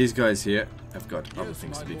 Anyway, these guys here have got other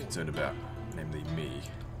things to be concerned about, namely me.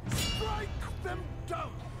 Strike them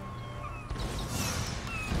down!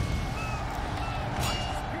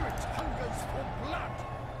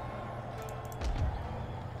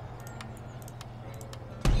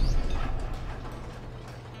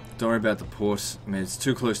 Don't worry about the port. I mean, it's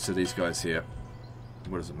too close to these guys here.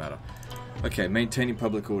 What does it matter? Okay, maintaining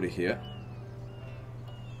public order here.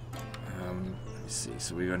 Let me see.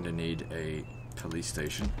 So we're going to need a police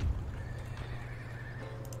station.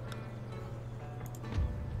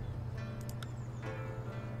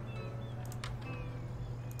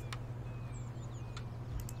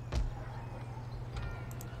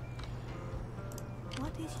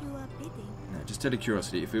 What is your bidding? Now, just out of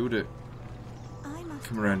curiosity, if we were to I must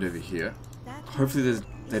come around over here, that hopefully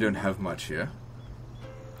they don't have much here.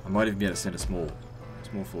 I might even be able to send a small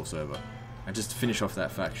force over and just finish off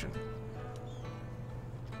that faction.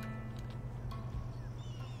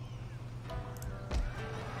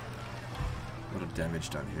 A lot of damage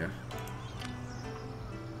done here.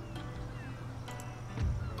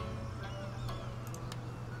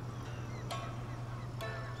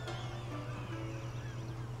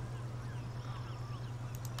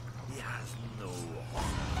 He has no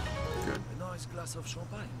Good. a nice glass of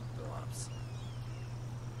champagne, perhaps.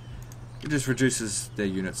 It just reduces their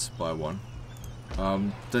units by 1.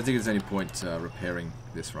 Don't think there's any point repairing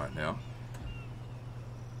this right now.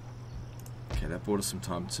 Okay, that bought us some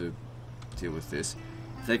time to deal with this.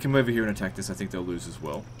 If they come over here and attack this, I think they'll lose as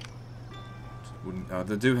well.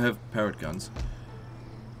 They do have parrot guns.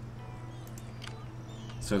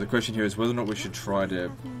 So the question here is whether or not we should try to...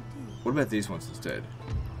 What about these ones instead?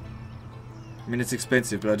 I mean, it's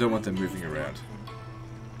expensive, but I don't want them moving around.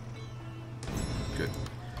 Good.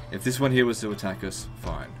 If this one here was to attack us,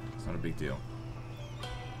 fine. It's not a big deal.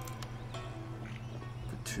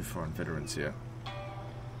 Got 2 foreign veterans here.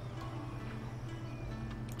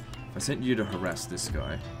 If I sent you to harass this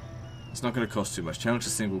guy, it's not going to cost too much. Challenge to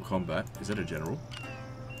single combat. Is that a general?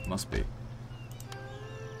 Must be.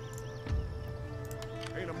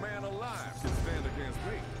 Ain't a man alive can stand against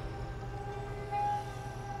me.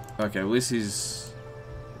 Okay, well, at least he's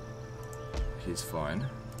fine.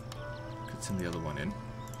 Could send the other one in.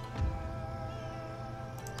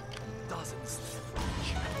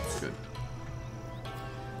 Good.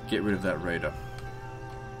 Get rid of that raider.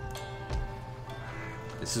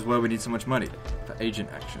 This is why we need so much money for agent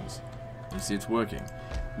actions. You see, it's working.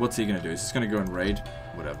 What's he gonna do? Is he gonna go and raid?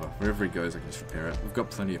 Whatever. Wherever he goes, I can just repair it. We've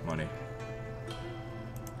got plenty of money.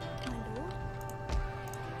 My lord?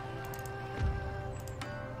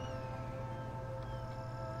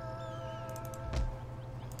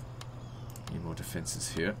 Need more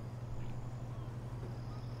defenses here.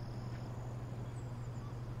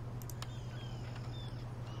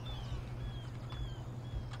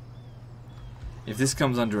 If this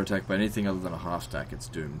comes under attack by anything other than a half stack, it's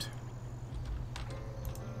doomed.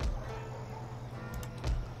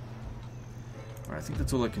 Alright, I think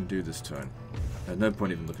that's all I can do this turn. There's no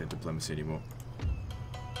point even looking at diplomacy anymore.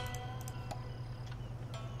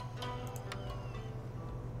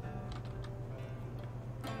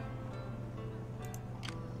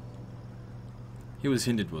 He was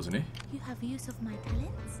hindered, wasn't he? You have use of my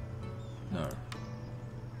talents? No.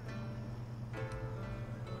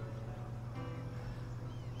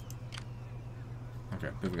 Okay,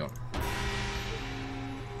 moving on.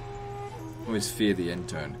 Always fear the end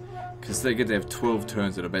turn, because they have 12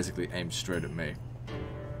 turns that are basically aimed straight at me.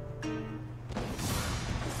 I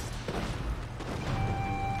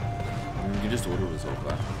mean, we can just auto-resolve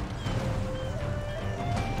that.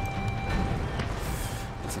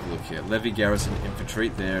 Let's have a look here. Levy garrison infantry,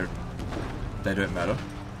 they don't matter.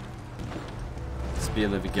 Spear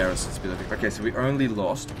levy garrison, spear levy... Okay, so we only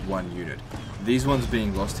lost 1 unit. These ones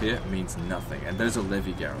being lost here means nothing, and those are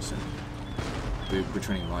levy garrison. We're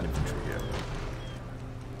training line infantry here.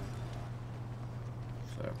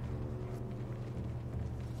 So.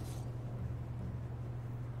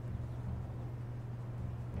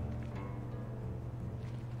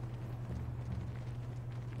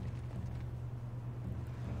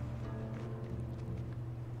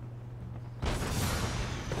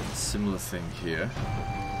 Similar thing here.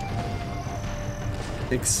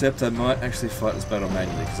 Except I might actually fight this battle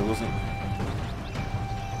manually, because I wasn't...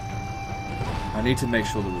 I need to make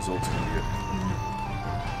sure the results are going to be good.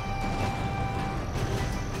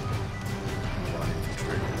 No light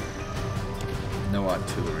infantry. No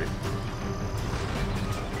artillery.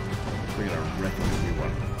 We're going to wreck a new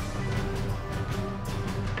one.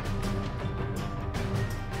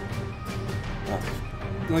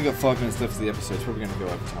 I've only got 5 minutes left of the episode, so probably going to go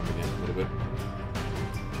over time again a little bit.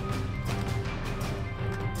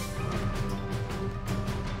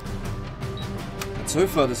 So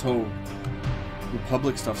far, this whole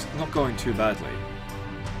Republic stuff's not going too badly.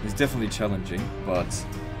 It's definitely challenging, but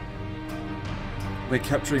we're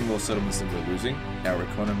capturing more settlements than we're losing. Our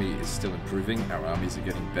economy is still improving. Our armies are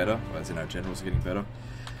getting better, as in our generals are getting better.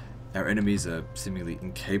 our enemies are seemingly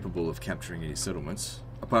incapable of capturing any settlements,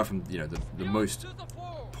 apart from, you know, the most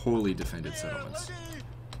poorly defended settlements.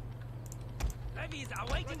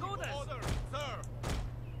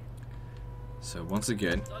 So once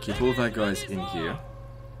again, keep all of our guys in here,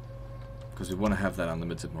 because we want to have that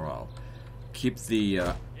unlimited morale. Keep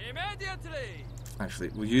the... actually,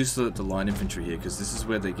 we'll use the line infantry here, because this is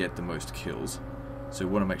where they get the most kills. So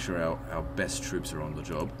we want to make sure our best troops are on the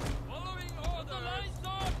job.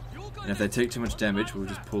 And if they take too much damage, we'll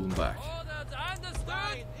just pull them back.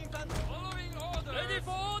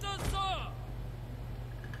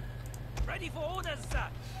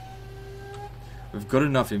 We've got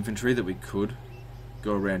enough infantry that we could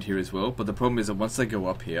go around here as well, but the problem is that once they go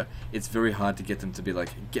up here, it's very hard to get them to be like,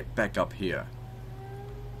 get back up here.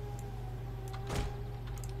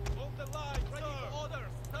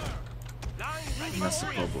 And that's the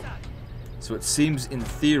problem. So it seems, in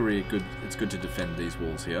theory, it's good to defend these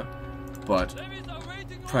walls here, but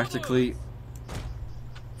practically,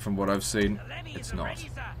 from what I've seen, it's not.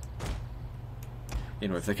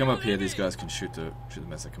 Anyway, if they come up here, these guys can shoot them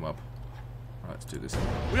as they come up. Alright, let's do this.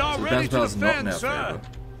 We are so the ready bounce to power's not in defend, our sir. favor,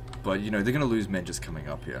 but you know they're going to lose men just coming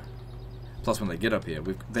up here. Plus, when they get up here,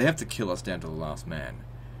 they have to kill us down to the last man.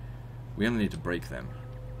 We only need to break them.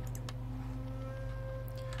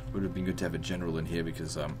 Would have been good to have a general in here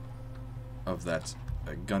because of that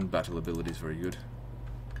gun battle ability is very good.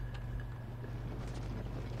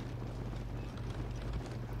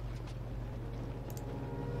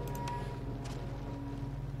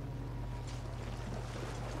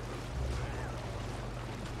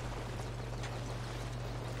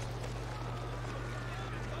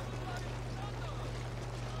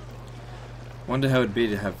 Wonder how it'd be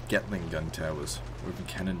to have Gatling gun towers, or even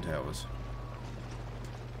cannon towers.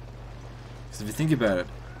 Because if you think about it,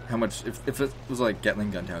 how much, if it was like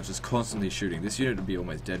Gatling gun towers just constantly shooting, this unit would be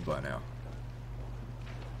almost dead by now.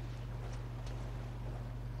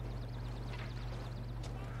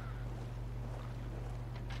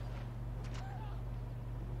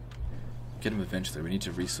 Get them eventually. We need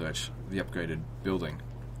to research the upgraded building,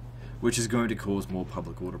 which is going to cause more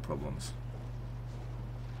public order problems.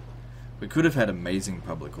 We could have had amazing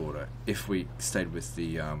public order if we stayed with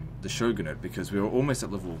the Shogunate, because we were almost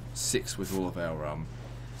at level 6 with all of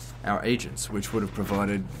our agents, which would have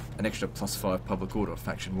provided an extra +5 public order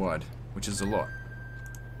faction-wide, which is a lot.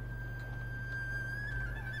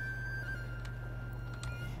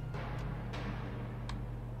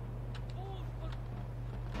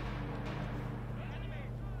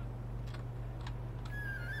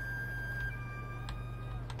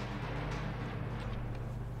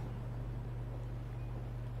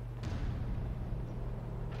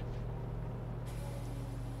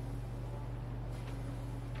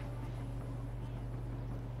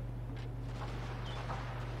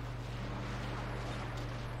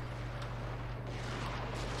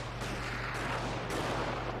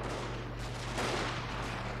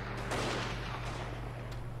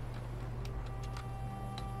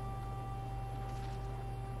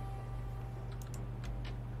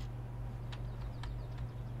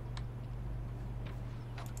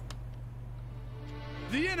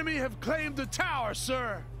 The enemy have claimed the tower,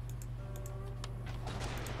 sir.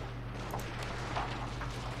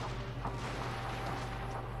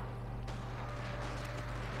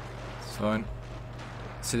 It's fine.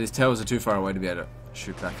 So these towers are too far away to be able to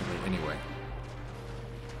shoot back at me anyway.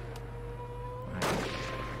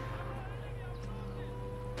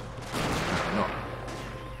 Not.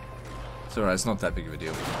 It's alright, it's not that big of a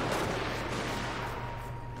deal.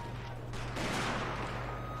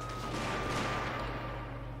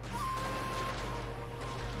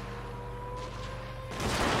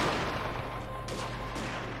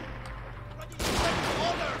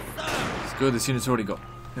 Good, this unit's already got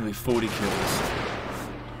nearly 40 kills.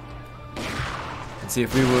 And see,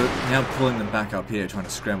 if we were now pulling them back up here, trying to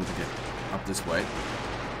scramble to get up this way,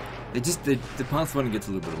 the pathfinding gets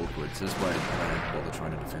a little bit awkward, so that's why I don't bother trying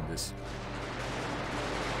to defend this.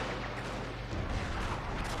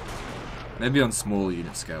 Maybe on smaller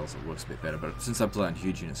unit scales it works a bit better, but since I play on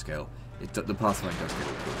huge unit scale, the pathfinding does get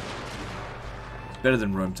awkward. It's better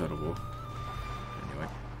than Rome Total War. Anyway.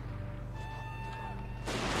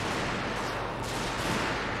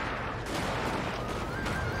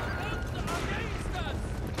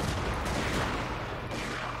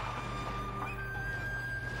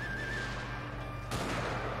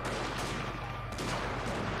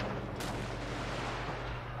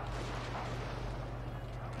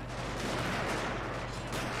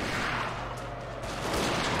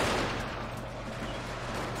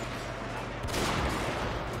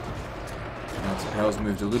 Power's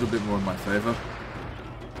moved a little bit more in my favour.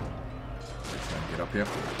 up here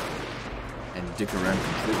and dick around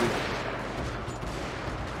completely.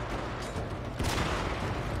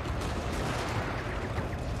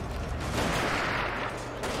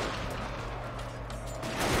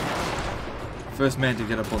 First man to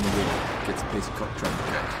get up on the wall gets a piece of trumpet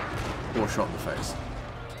cake, or shot in the face.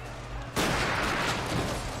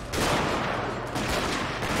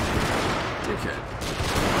 Dickhead.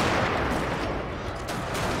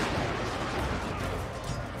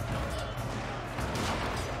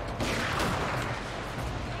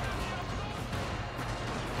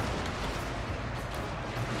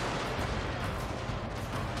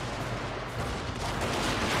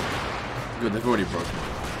 Good, they've already broken it.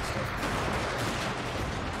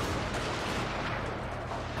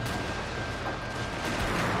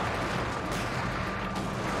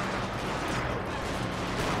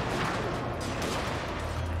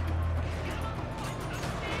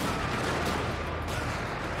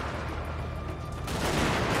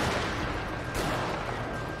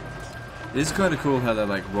 It is kind of cool how they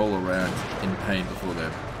like roll around in pain before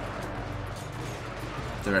they're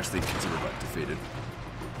actually considered like defeated.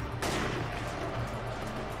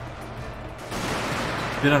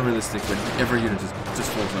 A bit unrealistic when every unit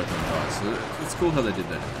just falls over and dies. So it's cool how they did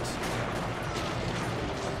that in this.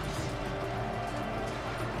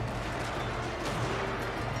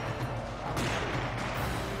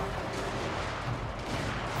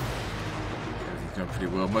 Everything's going pretty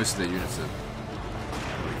well. Most of their units are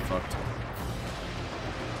pretty fucked.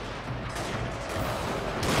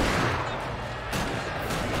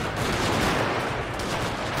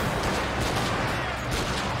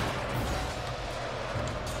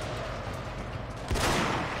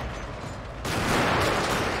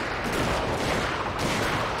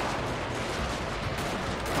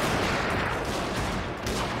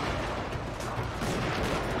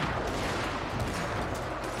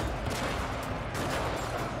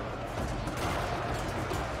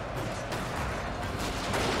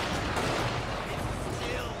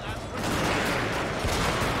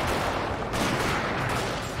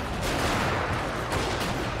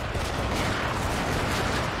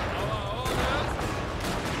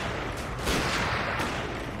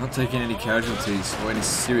 Not taking any casualties, or any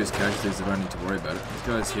serious casualties. I don't need to worry about it. These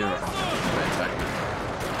guys here are attacking.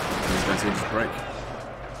 These guys here just break.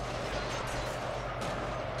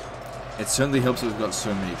 It certainly helps that we've got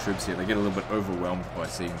so many troops here. They get a little bit overwhelmed by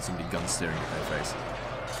seeing so many guns staring at their face.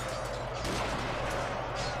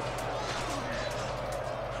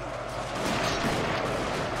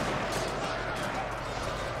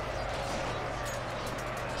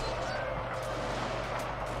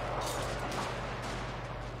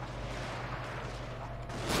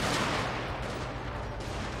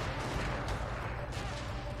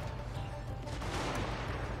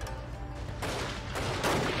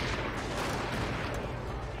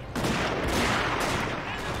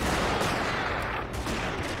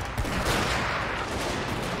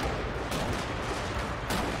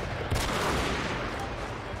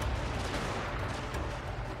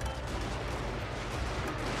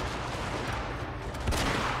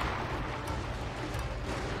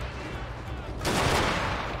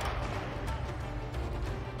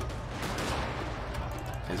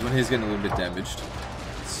 This one here's getting a little bit damaged.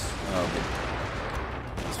 It's fine.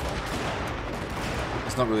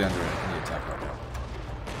 It's not really under any attack right now.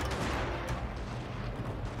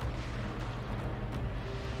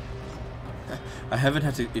 I haven't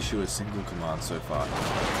had to issue a single command so far.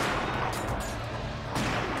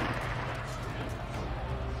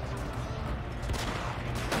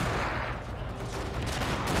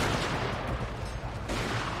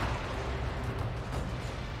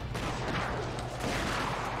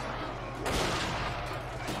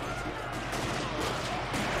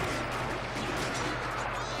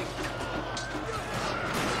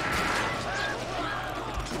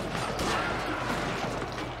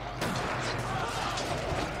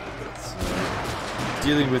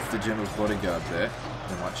 Dealing with the general's bodyguard there,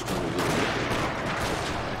 they might struggle a little bit.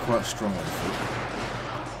 They're quite strong on foot.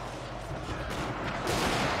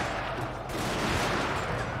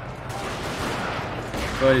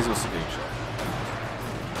 But he's also being shot.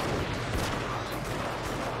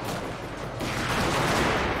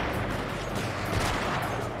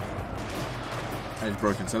 And he's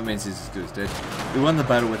broken, so that means he's as good as dead. We won the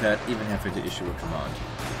battle without even having to issue a command.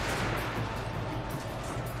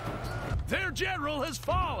 Their general has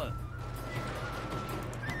fallen!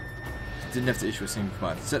 Didn't have to issue a single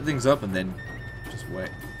command. Set things up and then just wait.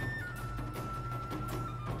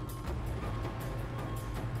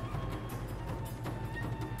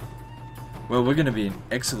 Well, we're going to be in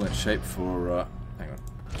excellent shape for... hang on.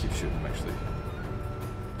 Keep shooting them, actually.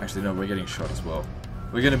 Actually, no, we're getting shot as well.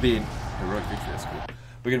 We're going to be in heroic victory. That's cool.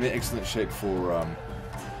 We're going to be in excellent shape for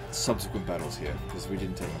subsequent battles here because we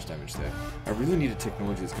didn't take much damage there. I really need a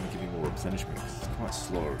technology that's going to give me more replenishment because it's quite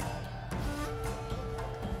slow.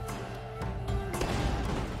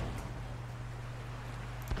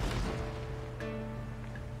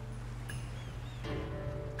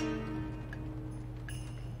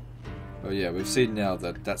 Oh yeah, we've seen now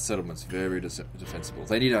that that settlement's very defensible.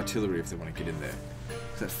 They need artillery if they want to get in there.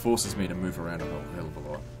 That forces me to move around a hell of a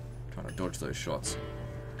lot, trying to dodge those shots.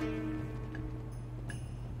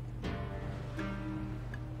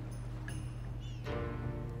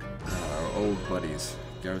 Our old buddies.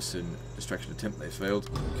 Garrison distraction attempt, they failed.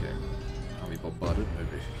 Okay. Army bombarded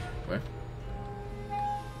over where?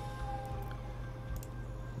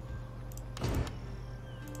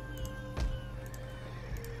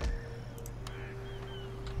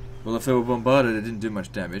 Well, if they were bombarded, it didn't do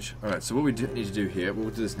much damage. Alright, so what we need to do here,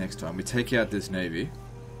 we'll do this next time. We take out this navy,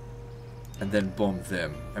 and then bomb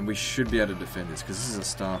them. And we should be able to defend this, because this is a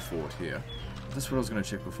star fort here. That's what I was going to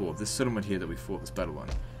check before. This settlement here that we fought this battle on.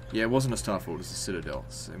 Yeah, it wasn't a star fort, it was a citadel.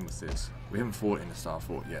 Same with this. We haven't fought in a star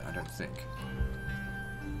fort yet, I don't think.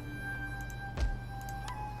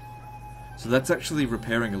 So that's actually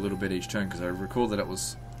repairing a little bit each turn, because I recall that it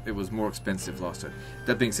was more expensive last turn.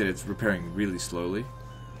 That being said, it's repairing really slowly.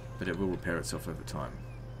 But it will repair itself over time.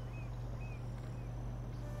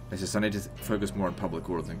 It's just I need to focus more on public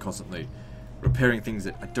order than constantly repairing things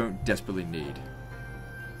that I don't desperately need.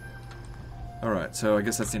 Alright, so I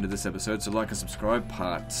guess that's the end of this episode. So like and subscribe.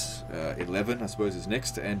 Part 11, I suppose, is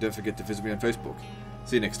next. And don't forget to visit me on Facebook.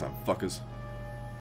 See you next time, fuckers.